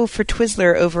 why go for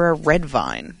Twizzler over a Red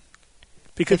Vine?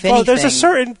 Because there's a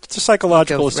certain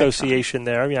psychological association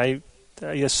there. I mean, I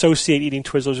associate eating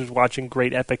Twizzlers with watching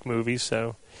great epic movies,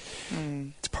 so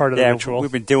it's part of the ritual.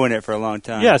 We've been doing it for a long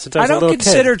time. Yeah, since I was a little kid. I don't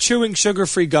consider chewing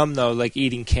sugar-free gum, though, like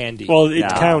eating candy. Well, it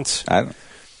counts.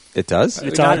 It does?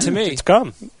 It's not to me. It's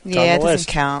gum. Yeah, it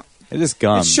doesn't count. It is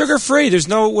gum. It's sugar-free. There's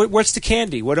no... What's the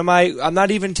candy? What am I... I'm not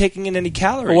even taking in any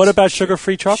calories. Well, what about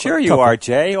sugar-free chocolate? Sure you are,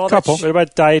 Jay. Couple. What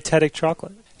about dietetic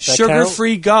chocolate?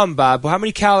 Sugar-free gum, Bob. How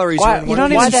many calories are in one? You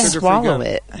don't even swallow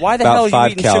it. Why the hell are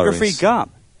you eating sugar-free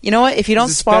gum? You know what? If you don't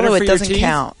swallow it, doesn't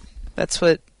count. That's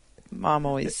what Mom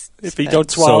always If you don't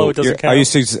swallow, it doesn't count.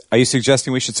 Are you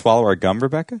suggesting we should swallow our gum,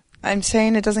 Rebecca? I'm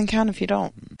saying it doesn't count if you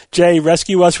don't. Jay,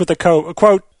 rescue us with a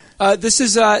quote.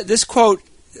 This quote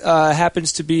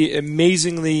happens to be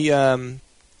amazingly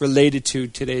related to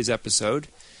today's episode.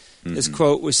 Mm-hmm. This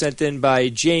quote was sent in by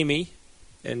Jamie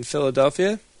in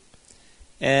Philadelphia,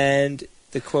 and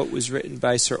the quote was written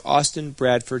by Sir Austin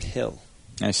Bradford Hill.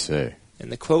 I see.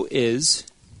 And the quote is,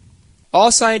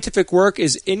 "All scientific work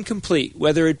is incomplete,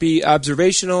 whether it be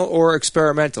observational or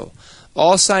experimental.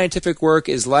 All scientific work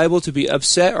is liable to be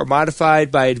upset or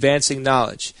modified by advancing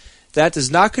knowledge. That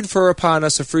does not confer upon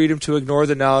us a freedom to ignore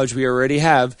the knowledge we already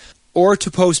have, or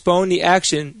to postpone the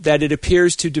action that it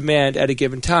appears to demand at a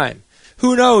given time.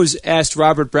 Who knows," asked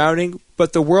Robert Browning,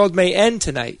 "but the world may end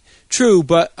tonight. True,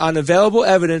 but on available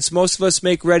evidence, most of us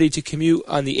make ready to commute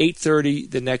on the 8:30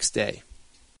 the next day."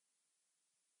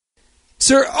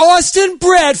 Sir Austin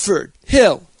Bradford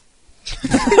Hill.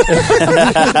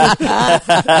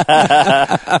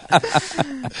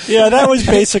 Yeah, that was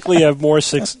basically a more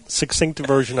succinct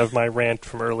version of my rant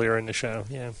from earlier in the show.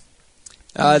 Yeah,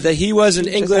 that he was an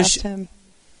English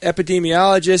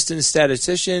epidemiologist and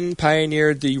statistician,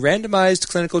 pioneered the randomized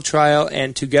clinical trial,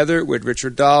 and together with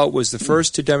Richard Dahl was the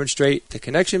first to demonstrate the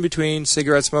connection between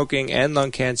cigarette smoking and lung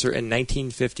cancer in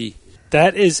 1950.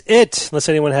 That is it, unless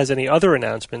anyone has any other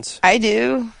announcements. I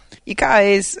do. You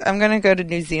guys, I'm going to go to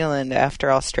New Zealand after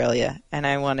Australia, and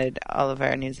I wanted all of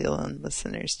our New Zealand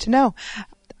listeners to know.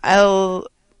 I'll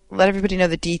let everybody know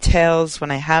the details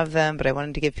when I have them, but I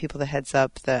wanted to give people the heads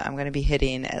up that I'm going to be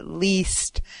hitting at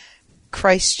least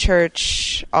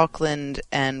Christchurch, Auckland,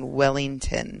 and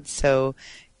Wellington. So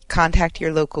contact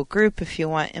your local group if you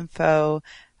want info.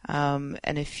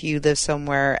 And if you live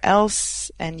somewhere else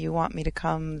and you want me to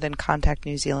come, then contact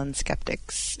New Zealand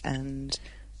Skeptics, and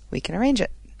we can arrange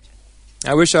it.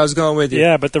 I wish I was going with you.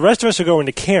 Yeah, but the rest of us are going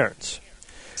to Cairns.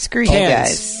 Screw you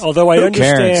guys. Although I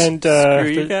understand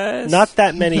not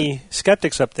that many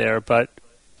skeptics up there, but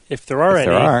if there are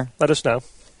any, let us know.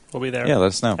 We'll be there. Yeah, let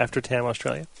us know. After TAM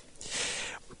Australia.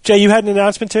 Jay, you had an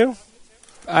announcement too?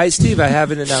 Steve, I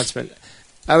have an announcement.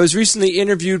 I was recently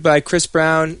interviewed by Chris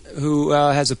Brown, who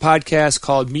has a podcast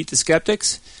called Meet the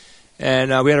Skeptics, and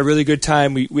we had a really good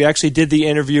time. We actually did the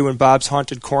interview in Bob's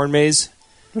Haunted Corn Maze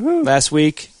last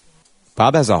week.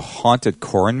 Bob has a haunted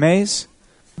corn maze?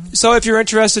 So if you're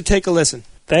interested, take a listen.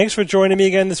 Thanks for joining me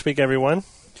again this week, everyone.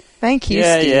 Thank you,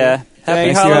 Steve. Yeah.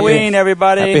 Happy Halloween,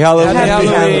 everybody. Happy Halloween. Happy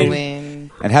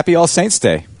Halloween. And happy All Saints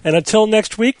Day. And until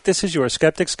next week, this is your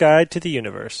Skeptic's Guide to the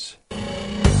Universe.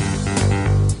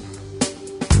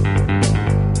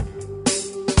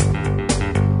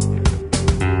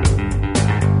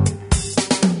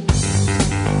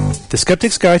 The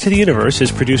Skeptic's Guide to the Universe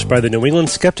is produced by the New England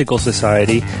Skeptical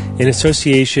Society in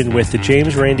association with the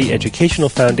James Randi Educational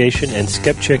Foundation and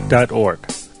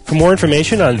skepchick.org. For more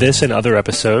information on this and other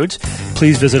episodes,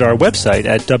 please visit our website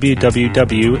at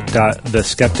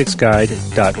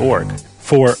www.theskepticsguide.org.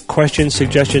 For questions,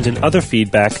 suggestions, and other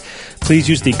feedback, please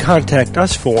use the Contact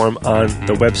Us form on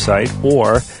the website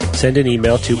or send an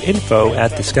email to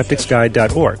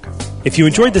info@theskepticsguide.org. If you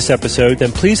enjoyed this episode,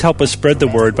 then please help us spread the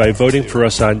word by voting for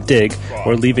us on Dig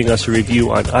or leaving us a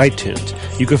review on iTunes.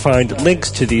 You can find links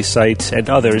to these sites and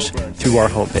others through our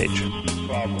homepage.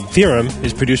 Theorem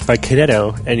is produced by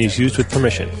Kineto and is used with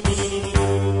permission.